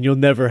says, and you'll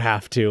never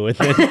have to, and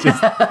then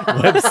just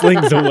web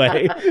slings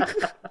away.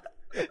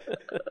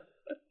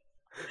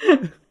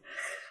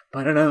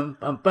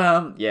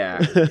 Ba-da-dum-bum-bum. Yeah.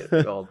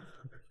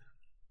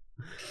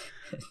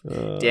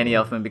 Danny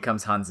Elfman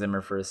becomes Hans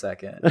Zimmer for a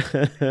second.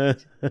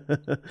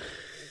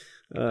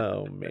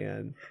 Oh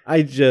man,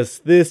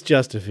 this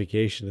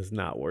justification is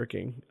not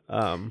working.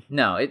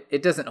 No,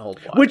 it doesn't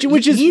hold water.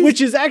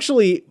 Which is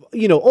actually,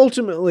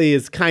 ultimately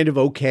is kind of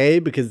okay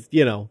because,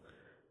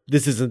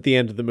 this isn't the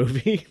end of the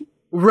movie.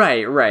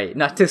 Right.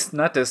 Not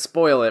to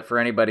spoil it for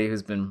anybody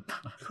who's been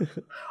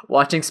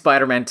watching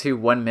Spider-Man 2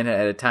 1 minute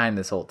at a time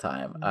this whole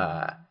time.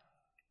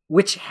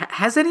 Which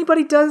has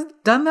anybody done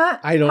that?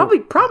 I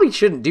don't probably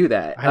shouldn't do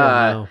that.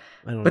 I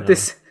don't know. But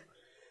this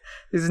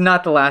is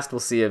not the last we'll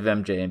see of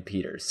MJ and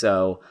Peter.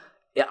 So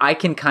I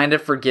can kind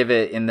of forgive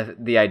it in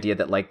the idea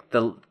that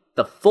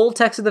the full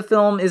text of the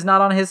film is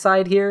not on his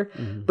side here,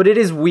 but it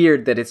is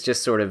weird that it's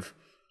just sort of,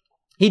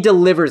 he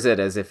delivers it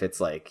as if it's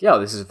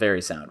this is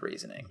very sound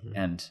reasoning.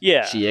 And she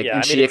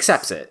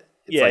accepts it.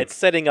 It's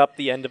setting up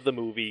the end of the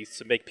movie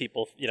to make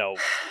people,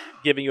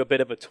 giving you a bit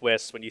of a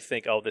twist when you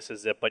think, oh, this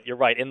is it. But you're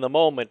right. In the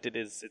moment,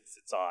 it's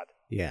odd.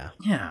 Yeah.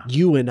 Yeah.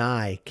 You and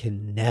I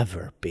can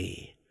never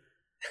be.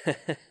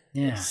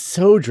 Yeah.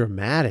 So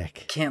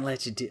dramatic. I can't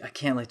let you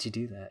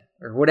do that.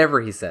 Or whatever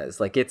he says.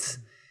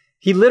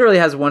 He literally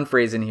has one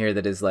phrase in here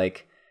that is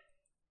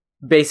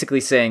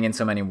basically saying in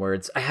so many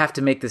words, I have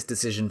to make this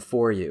decision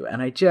for you.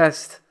 And I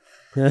just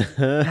you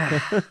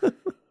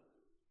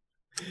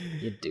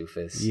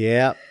doofus.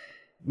 Yeah.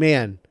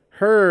 Man,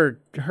 her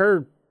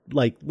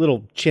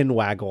little chin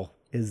waggle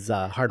is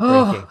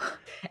heartbreaking. Oh,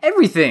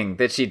 everything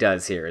that she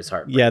does here is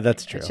heartbreaking. Yeah,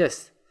 that's true. It's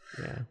just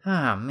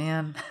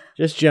man.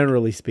 Just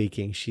generally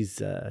speaking,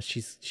 she's a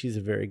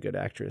very good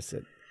actress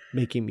at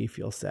making me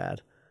feel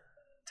sad.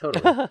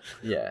 Totally.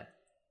 Yeah.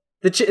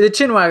 The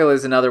chin waggle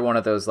is another one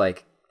of those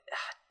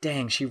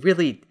dang, she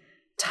really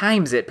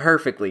times it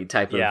perfectly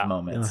type of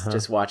moments.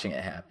 Just watching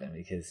it happen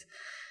because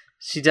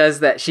she does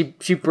that.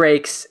 She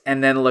breaks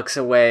and then looks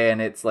away,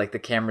 and it's the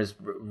camera's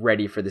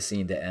ready for the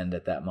scene to end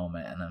at that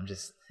moment, and I'm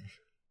just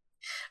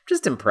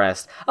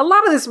impressed. A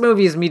lot of this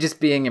movie is me just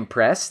being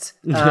impressed.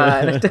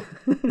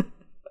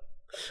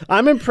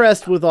 I'm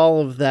impressed with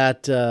all of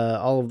that,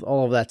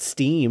 all of that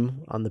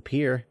steam on the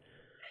pier.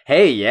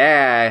 Hey,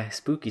 yeah,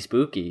 spooky.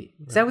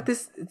 Is that what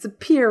this? It's a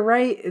pier,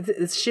 right?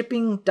 It's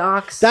shipping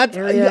docks.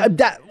 Area?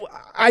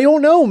 I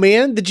don't know,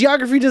 man. The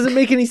geography doesn't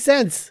make any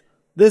sense.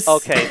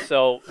 Okay,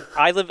 so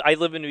I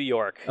live in New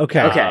York.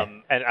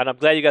 Okay. And I'm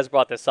glad you guys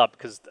brought this up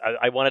because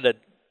I wanted to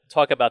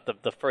talk about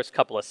the first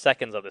couple of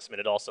seconds of this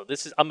minute. Also,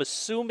 I'm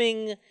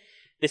assuming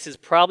this is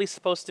probably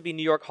supposed to be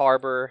New York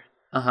Harbor,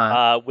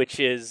 which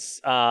is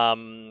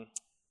the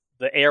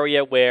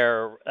area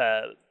where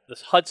the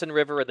Hudson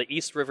River and the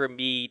East River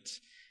meet.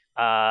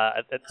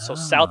 So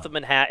south of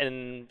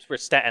Manhattan, where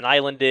Staten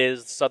Island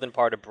is, the southern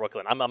part of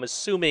Brooklyn. I'm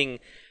assuming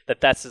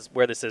that's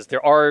where this is.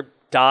 There are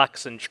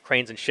docks and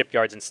cranes and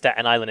shipyards in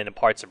Staten Island and in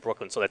parts of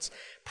Brooklyn, so that's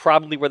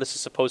probably where this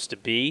is supposed to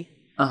be.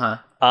 So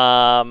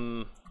I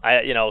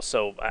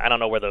don't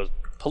know where those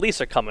police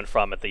are coming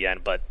from at the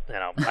end, but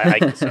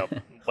so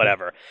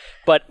whatever.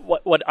 But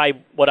what I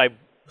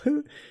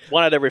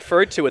wanted to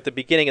refer to at the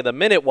beginning of the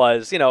minute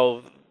was,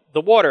 the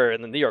water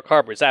in the New York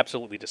Harbor is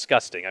absolutely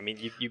disgusting. I mean,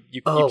 you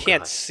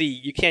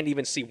can't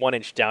even see 1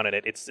 inch down in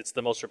it. It's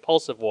the most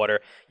repulsive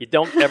water. You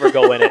don't ever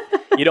go in it.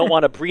 You don't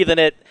want to breathe in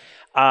it.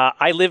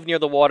 I live near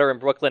the water in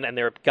Brooklyn, and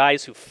there are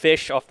guys who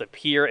fish off the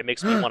pier. It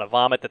makes me want to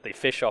vomit that they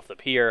fish off the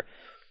pier.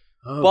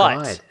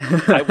 But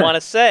I want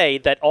to say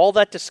that all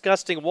that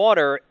disgusting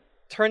water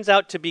turns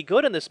out to be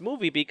good in this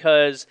movie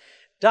because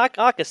Doc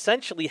Ock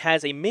essentially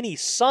has a mini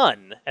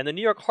sun, and the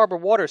New York Harbor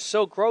water is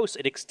so gross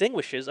it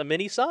extinguishes a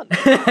mini sun.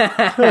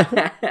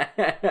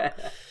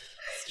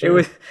 It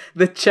was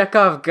the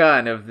Chekhov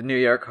gun of the New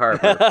York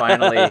Harbor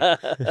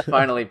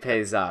finally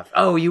pays off.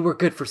 Oh, you were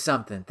good for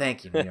something.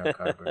 Thank you, New York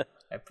Harbor.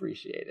 I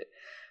appreciate it.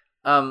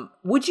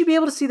 Would you be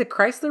able to see the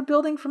Chrysler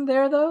Building from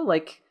there, though?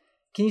 Like,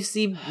 can you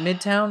see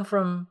Midtown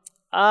from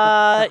the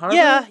harbor?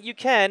 Yeah, you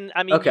can.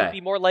 I mean, okay. You'd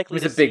be more likely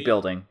to see... It's a big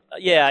building.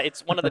 Yeah,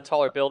 it's one of the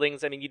taller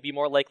buildings. I mean, you'd be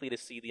more likely to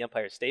see the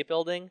Empire State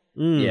Building.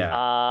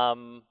 Yeah.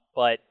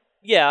 But,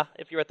 yeah,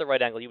 if you're at the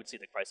right angle, you would see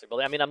the Chrysler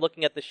Building. I mean, I'm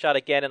looking at this shot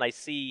again, and I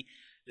see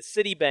the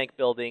Citibank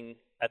Building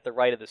at the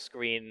right of the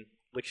screen,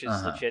 which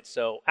is legit.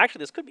 So, actually,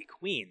 this could be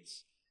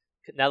Queens.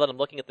 Now that I'm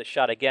looking at the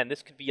shot again,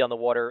 this could be on the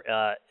water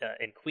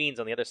in Queens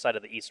on the other side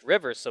of the East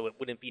River, so it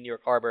wouldn't be New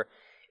York Harbor.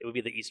 It would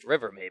be the East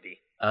River, maybe.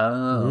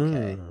 Oh,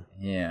 okay.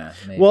 Yeah.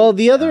 Maybe. Well,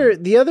 the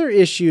other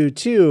issue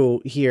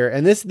too here,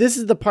 and this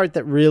is the part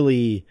that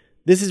really,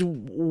 this is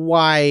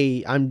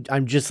why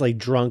I'm just like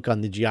drunk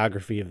on the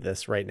geography of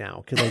this right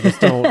now, because I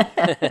just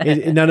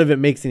don't. None of it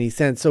makes any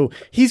sense. So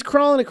he's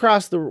crawling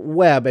across the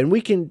web, and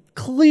we can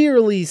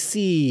clearly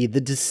see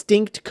the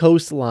distinct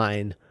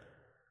coastline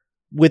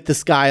with the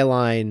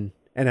skyline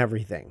and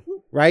everything,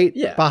 right?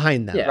 Yeah.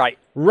 Behind them. Yeah.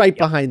 Right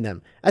behind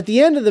them. At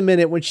the end of the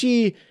minute, when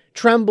she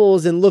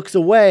trembles and looks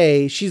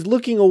away, she's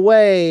looking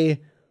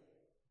away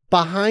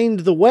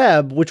behind the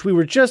web, which we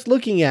were just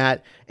looking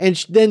at,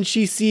 and then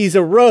she sees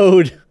a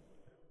road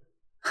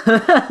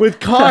with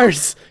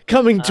cars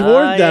coming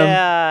toward them.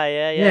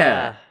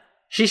 Yeah.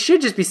 She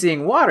should just be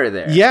seeing water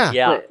there.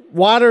 Yeah.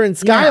 Water and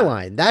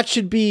skyline. That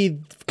should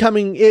be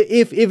coming,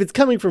 if it's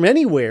coming from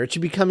anywhere, it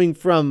should be coming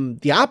from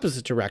the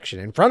opposite direction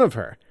in front of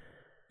her.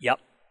 Yep.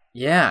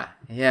 Yeah.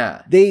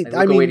 I mean,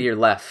 away to your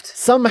left.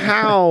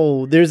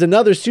 Somehow there's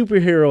another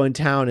superhero in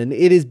town, and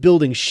it is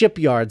building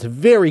shipyards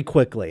very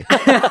quickly.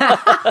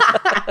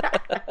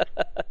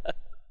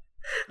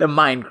 The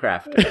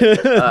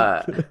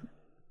Minecraft.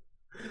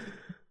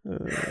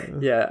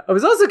 Yeah, I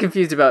was also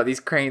confused about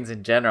these cranes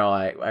in general.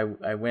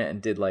 I went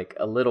and did like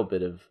a little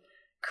bit of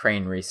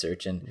crane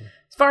research, and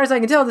as far as I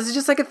can tell, this is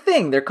just like a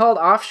thing. They're called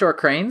offshore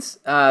cranes.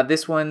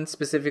 This one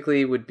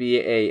specifically would be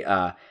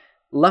a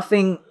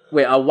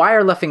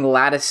wire luffing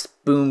lattice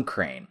boom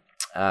crane.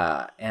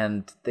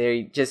 And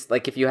they just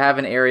like, if you have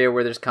an area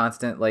where there's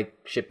constant like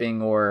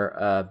shipping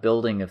or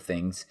building of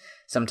things,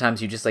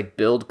 sometimes you just like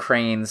build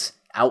cranes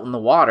out in the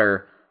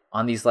water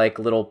on these like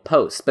little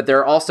posts. But there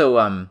are also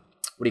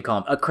what do you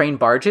call them? Crane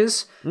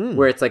barges,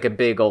 where it's like a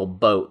big old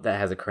boat that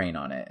has a crane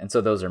on it, and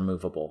so those are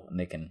movable and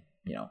they can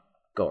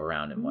go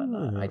around and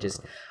whatnot. I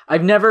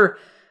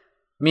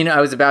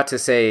was about to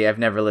say I've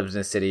never lived in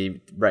a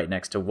city right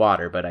next to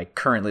water, but I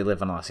currently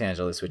live in Los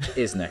Angeles, which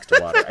is next to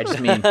water. I just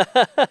mean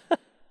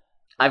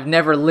I've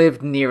never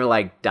lived near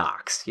like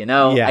docks, Yeah.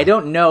 I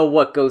don't know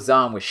what goes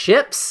on with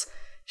ships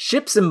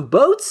and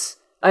boats.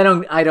 I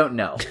don't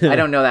know. I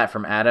don't know that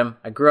from Adam.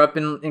 I grew up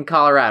in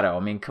Colorado. I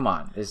mean, come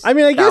on.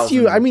 I guess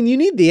you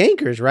need the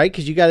anchors, right?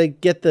 Because you got to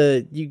get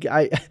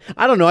I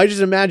don't know. I just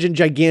imagine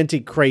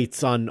gigantic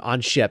crates on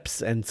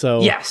ships, and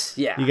so yes,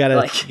 yeah, you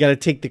gotta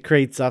take the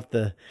crates off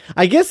the.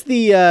 I guess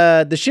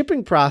the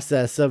shipping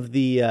process of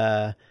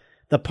the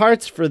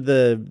parts for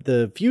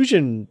the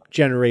fusion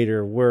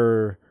generator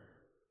were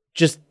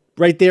just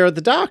right there at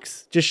the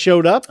docks. Just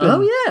showed up.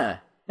 And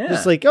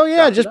just like,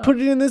 just put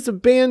it in this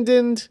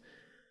abandoned.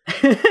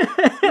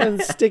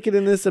 And stick it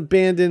in this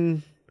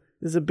abandoned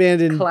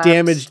collapsed,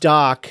 damaged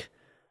dock.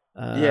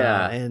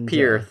 And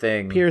pier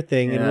thing,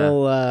 and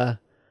we'll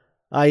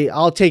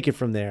I'll take it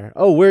from there.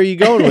 Oh, where are you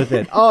going with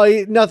it?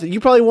 Oh, nothing.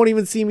 You probably won't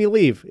even see me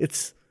leave.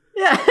 It's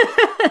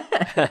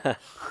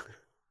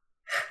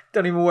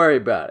Don't even worry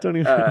about it. Don't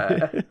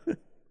even.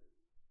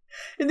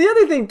 And the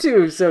other thing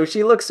too, so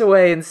she looks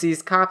away and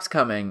sees cops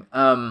coming.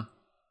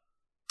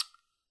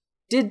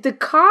 Did the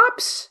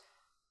cops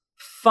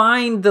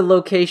find the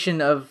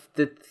location of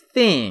the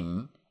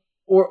thing,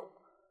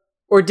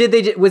 or did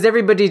they? Was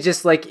everybody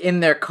just like in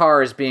their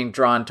cars being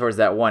drawn towards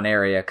that one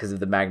area because of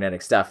the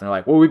magnetic stuff? And they're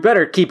like, "Well, we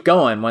better keep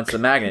going once the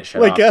magnet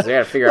shut off. So we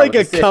gotta figure out what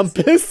this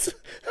compass." Is.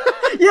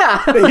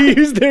 Yeah, they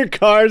use their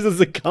cars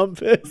as a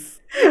compass.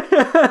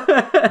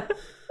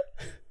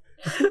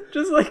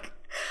 Just like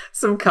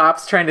some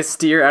cops trying to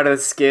steer out of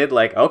the skid.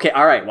 Like, okay,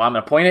 all right. Well, I'm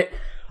gonna point it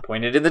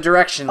in the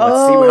direction.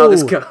 Let's see how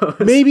this goes.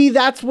 Maybe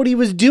that's what he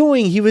was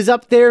doing. He was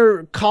up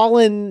there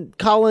calling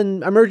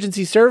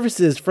emergency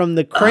services from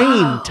the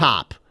crane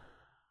top.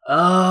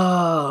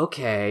 Oh,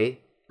 okay.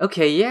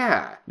 Okay,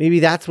 yeah. Maybe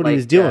that's what he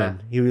was doing.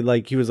 He was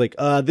like,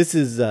 this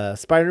is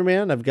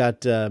Spider-Man. I've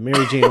got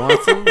Mary Jane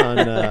Watson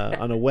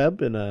on a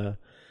web and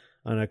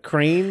on a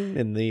crane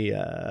in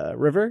the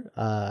river.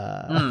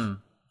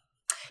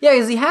 Yeah,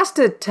 because he has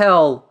to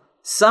tell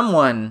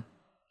someone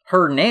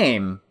her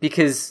name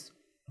because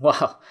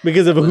of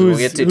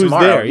who's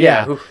there.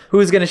 Yeah,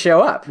 who's going to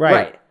show up?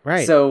 Right.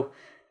 So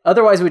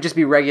otherwise, it would just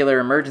be regular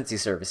emergency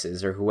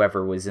services or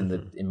whoever was in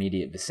the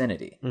immediate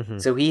vicinity. Mm-hmm.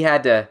 So he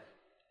had to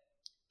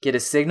get a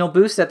signal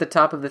boost at the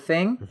top of the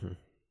thing. Mm-hmm.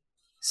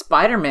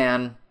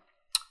 Spider-Man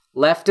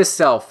left a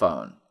cell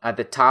phone at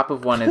the top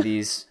of one of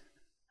these.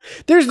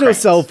 There's no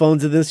cell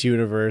phones in this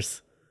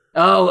universe.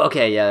 Oh,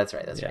 okay, yeah, that's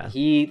right. Right.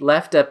 He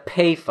left a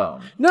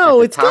payphone.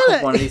 No, at the top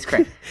of one of these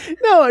cranes.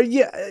 No,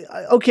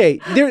 yeah, okay.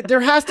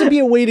 There has to be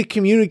a way to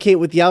communicate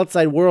with the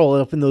outside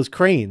world up in those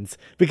cranes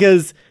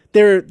because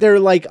they're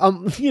like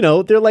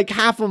they're like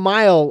half a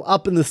mile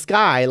up in the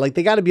sky. Like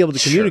they got to be able to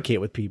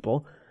communicate with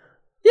people.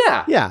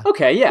 Yeah. Yeah.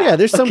 Okay. Yeah. Yeah.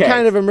 There's some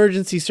kind of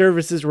emergency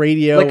services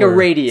radio, like a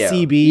radio,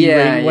 CB,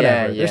 radio,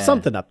 whatever. There's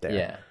something up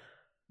there.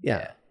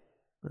 Yeah.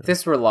 If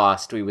this were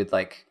lost, we would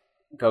like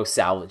go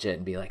salvage it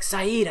and be like,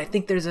 Saeed, I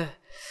think there's a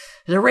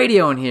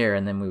radio in here,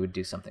 and then we would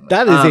do something.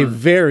 That is a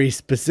very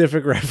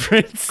specific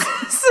reference.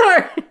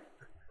 Sorry.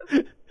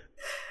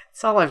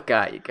 That's all I've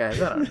got, you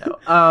guys. I don't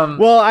know.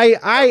 Well,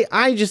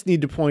 I just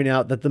need to point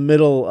out that the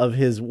middle of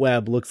his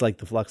web looks like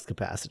the flux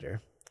capacitor.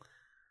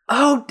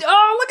 Oh, look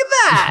at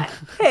that.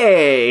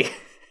 Hey.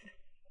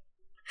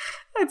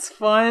 That's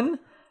fun.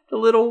 The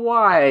little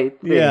Y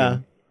thing. Yeah.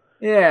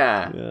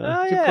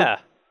 Oh, yeah.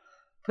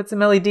 Put some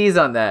LEDs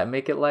on that and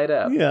make it light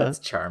up. Yeah. That's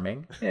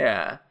charming.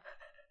 Yeah.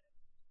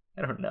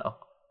 I don't know.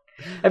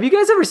 Have you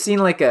guys ever seen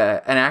like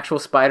an actual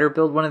spider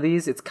build one of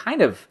these? It's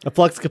kind of a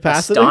flux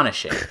capacitor.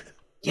 Astonishing.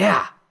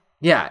 Yeah.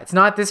 It's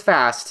not this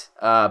fast,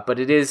 but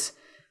it is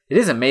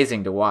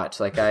amazing to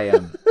watch. Like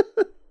I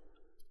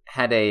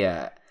had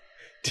a.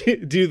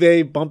 Do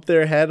they bump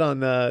their head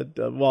on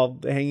while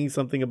hanging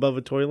something above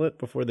a toilet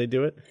before they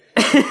do it?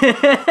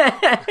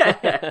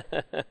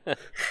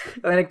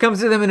 And it comes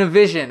to them in a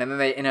vision, and then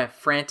they, in a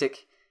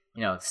frantic,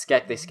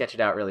 they sketch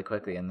it out really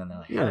quickly, and then they're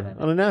like,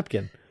 on a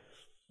napkin.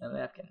 On a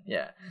napkin,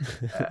 yeah.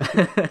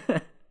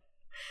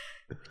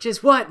 Which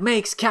is what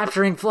makes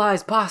capturing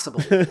flies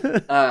possible.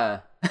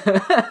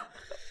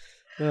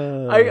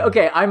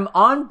 I'm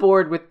on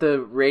board with the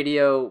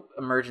radio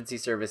emergency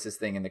services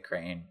thing in the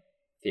crane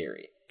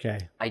theory.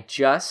 Okay. I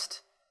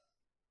just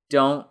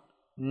don't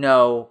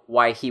know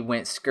why he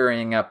went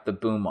scurrying up the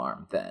boom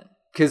arm then.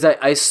 Because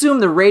I assume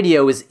the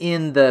radio is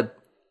in the,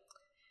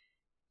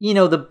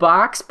 the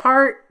box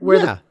part where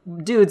the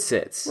dude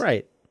sits.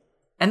 Right.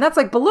 And that's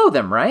like below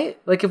them, right?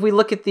 Like if we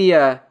look at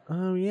the...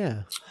 oh,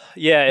 yeah.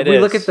 Yeah, it is. We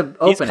look at the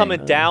opening. He's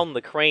coming down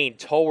the crane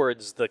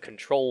towards the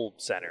control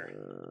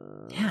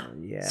center.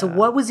 Yeah. So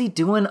what was he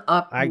doing way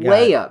up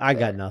there? I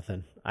got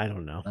nothing. I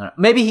don't know.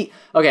 Maybe he...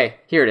 Okay,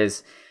 here it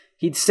is.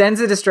 He sends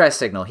a distress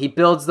signal. He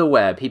builds the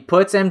web. He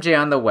puts MJ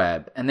on the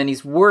web. And then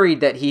he's worried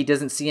that he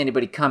doesn't see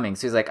anybody coming.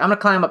 So he's like, I'm going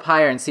to climb up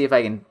higher and see if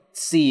I can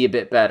see a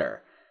bit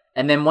better.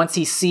 And then once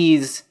he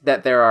sees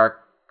that there are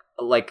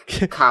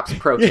like cops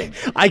approaching.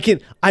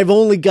 I've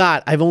only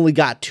got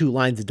 2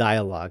 lines of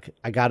dialogue.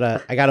 I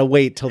gotta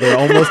wait till they're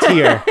almost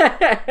here.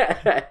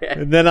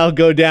 And then I'll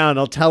go down.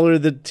 I'll tell her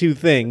the 2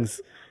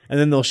 things. And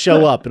then they'll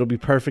show up. It'll be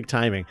perfect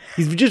timing.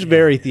 He's just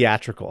very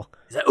theatrical.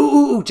 He's like,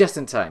 ooh, just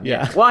in time.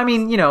 Yeah. Well, I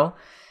mean,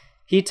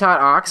 he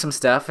taught Ock some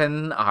stuff,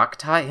 and Ock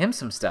taught him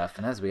some stuff.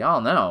 And as we all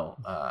know,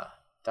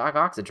 Doc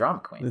Ock's a drama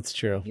queen. It's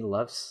true. He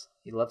loves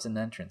an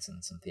entrance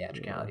and some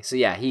theatricality.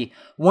 Yeah. So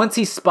once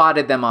he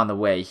spotted them on the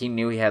way, he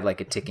knew he had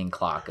like a ticking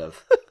clock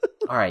of,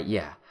 all right,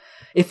 yeah.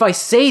 If I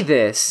say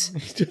this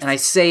and I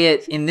say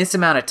it in this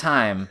amount of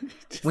time,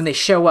 when they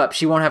show up,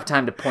 she won't have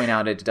time to point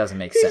out it doesn't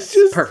make sense.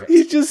 Perfect.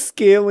 He's just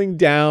scaling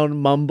down,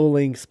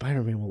 mumbling,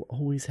 Spider-Man will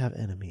always have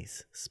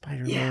enemies.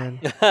 Spider-Man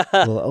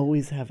will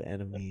always have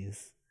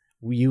enemies.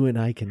 You and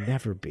I can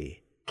never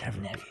be. Never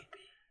be.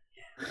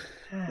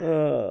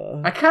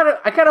 I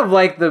kind of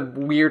like the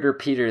weirder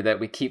Peter that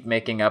we keep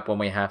making up when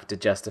we have to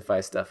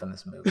justify stuff in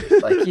this movie.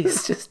 Like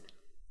he's just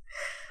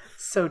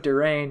so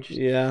deranged.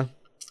 Yeah.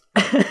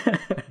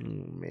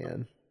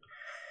 Man.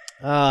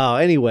 Oh,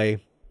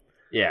 anyway.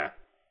 Yeah.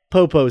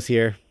 Popo's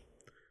here.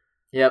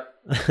 Yep.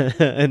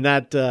 And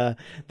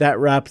that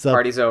wraps up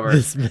Party's over.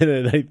 this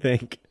minute, I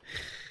think.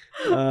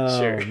 Oh,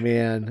 Sure.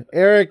 man.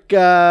 Eric,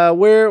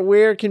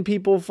 where can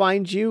people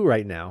find you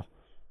right now?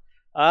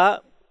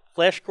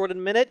 Flash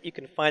Gordon Minute. You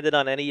can find it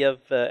on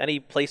any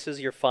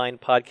places your fine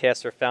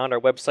podcasts are found. Our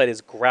website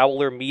is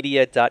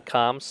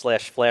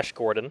growlermedia.com/Flash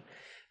Gordon.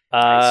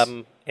 Nice.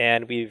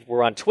 And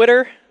we're on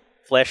Twitter.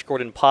 Flash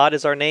Gordon Pod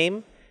is our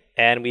name.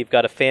 And we've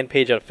got a fan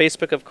page on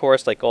Facebook, of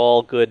course, like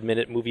all good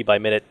movie by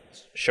minute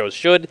shows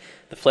should.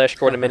 The Flash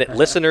Gordon Minute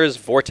Listeners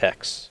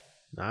Vortex.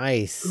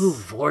 Nice. Ooh,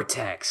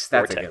 Vortex.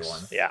 That's a good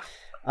one. Yeah.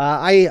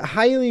 I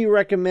highly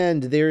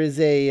recommend. There is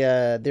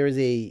a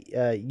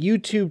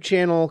YouTube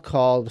channel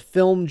called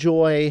Film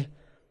Joy,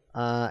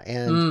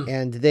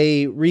 and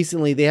they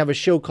have a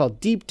show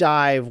called Deep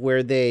Dive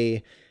where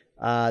they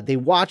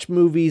watch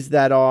movies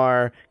that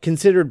are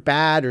considered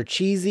bad or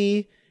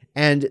cheesy,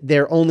 and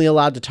they're only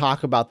allowed to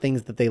talk about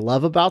things that they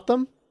love about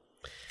them.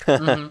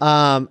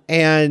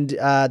 And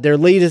their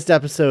latest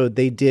episode,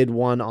 they did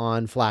one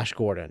on Flash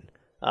Gordon.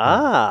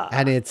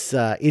 And it's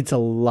a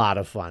lot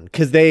of fun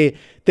because they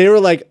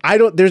were like,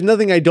 there's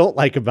nothing I don't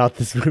like about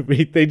this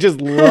movie. They just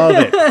love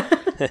it.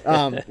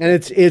 And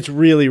it's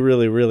really,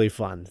 really, really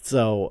fun.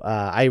 So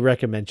I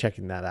recommend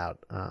checking that out.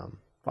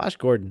 Flash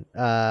Gordon,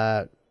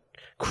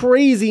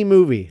 crazy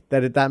movie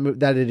that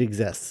it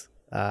exists.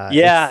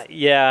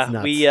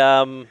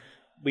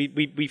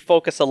 We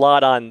focus a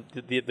lot on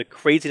the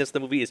craziness of the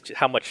movie, is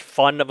how much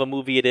fun of a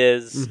movie it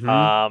is.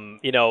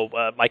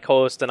 Mm-hmm. My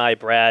co-host and I,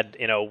 Brad,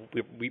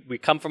 we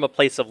come from a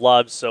place of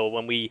love. So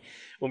when we're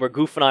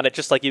goofing on it,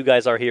 just like you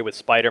guys are here with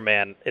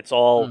Spider-Man, it's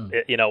all in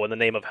the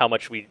name of how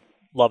much we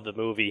love the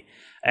movie.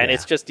 And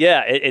it's just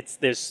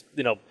there's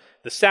the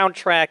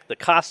soundtrack, the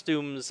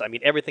costumes. I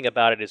mean, everything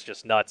about it is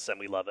just nuts, and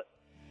we love it.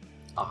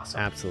 Awesome.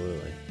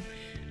 Absolutely.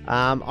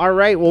 All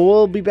right. Well,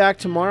 we'll be back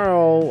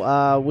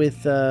tomorrow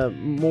with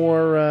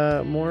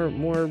more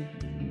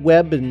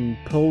web and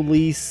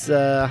police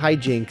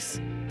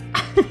hijinks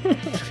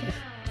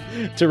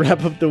to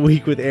wrap up the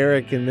week with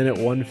Eric in minute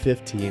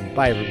 115.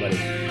 Bye, everybody.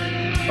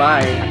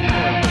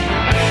 Bye.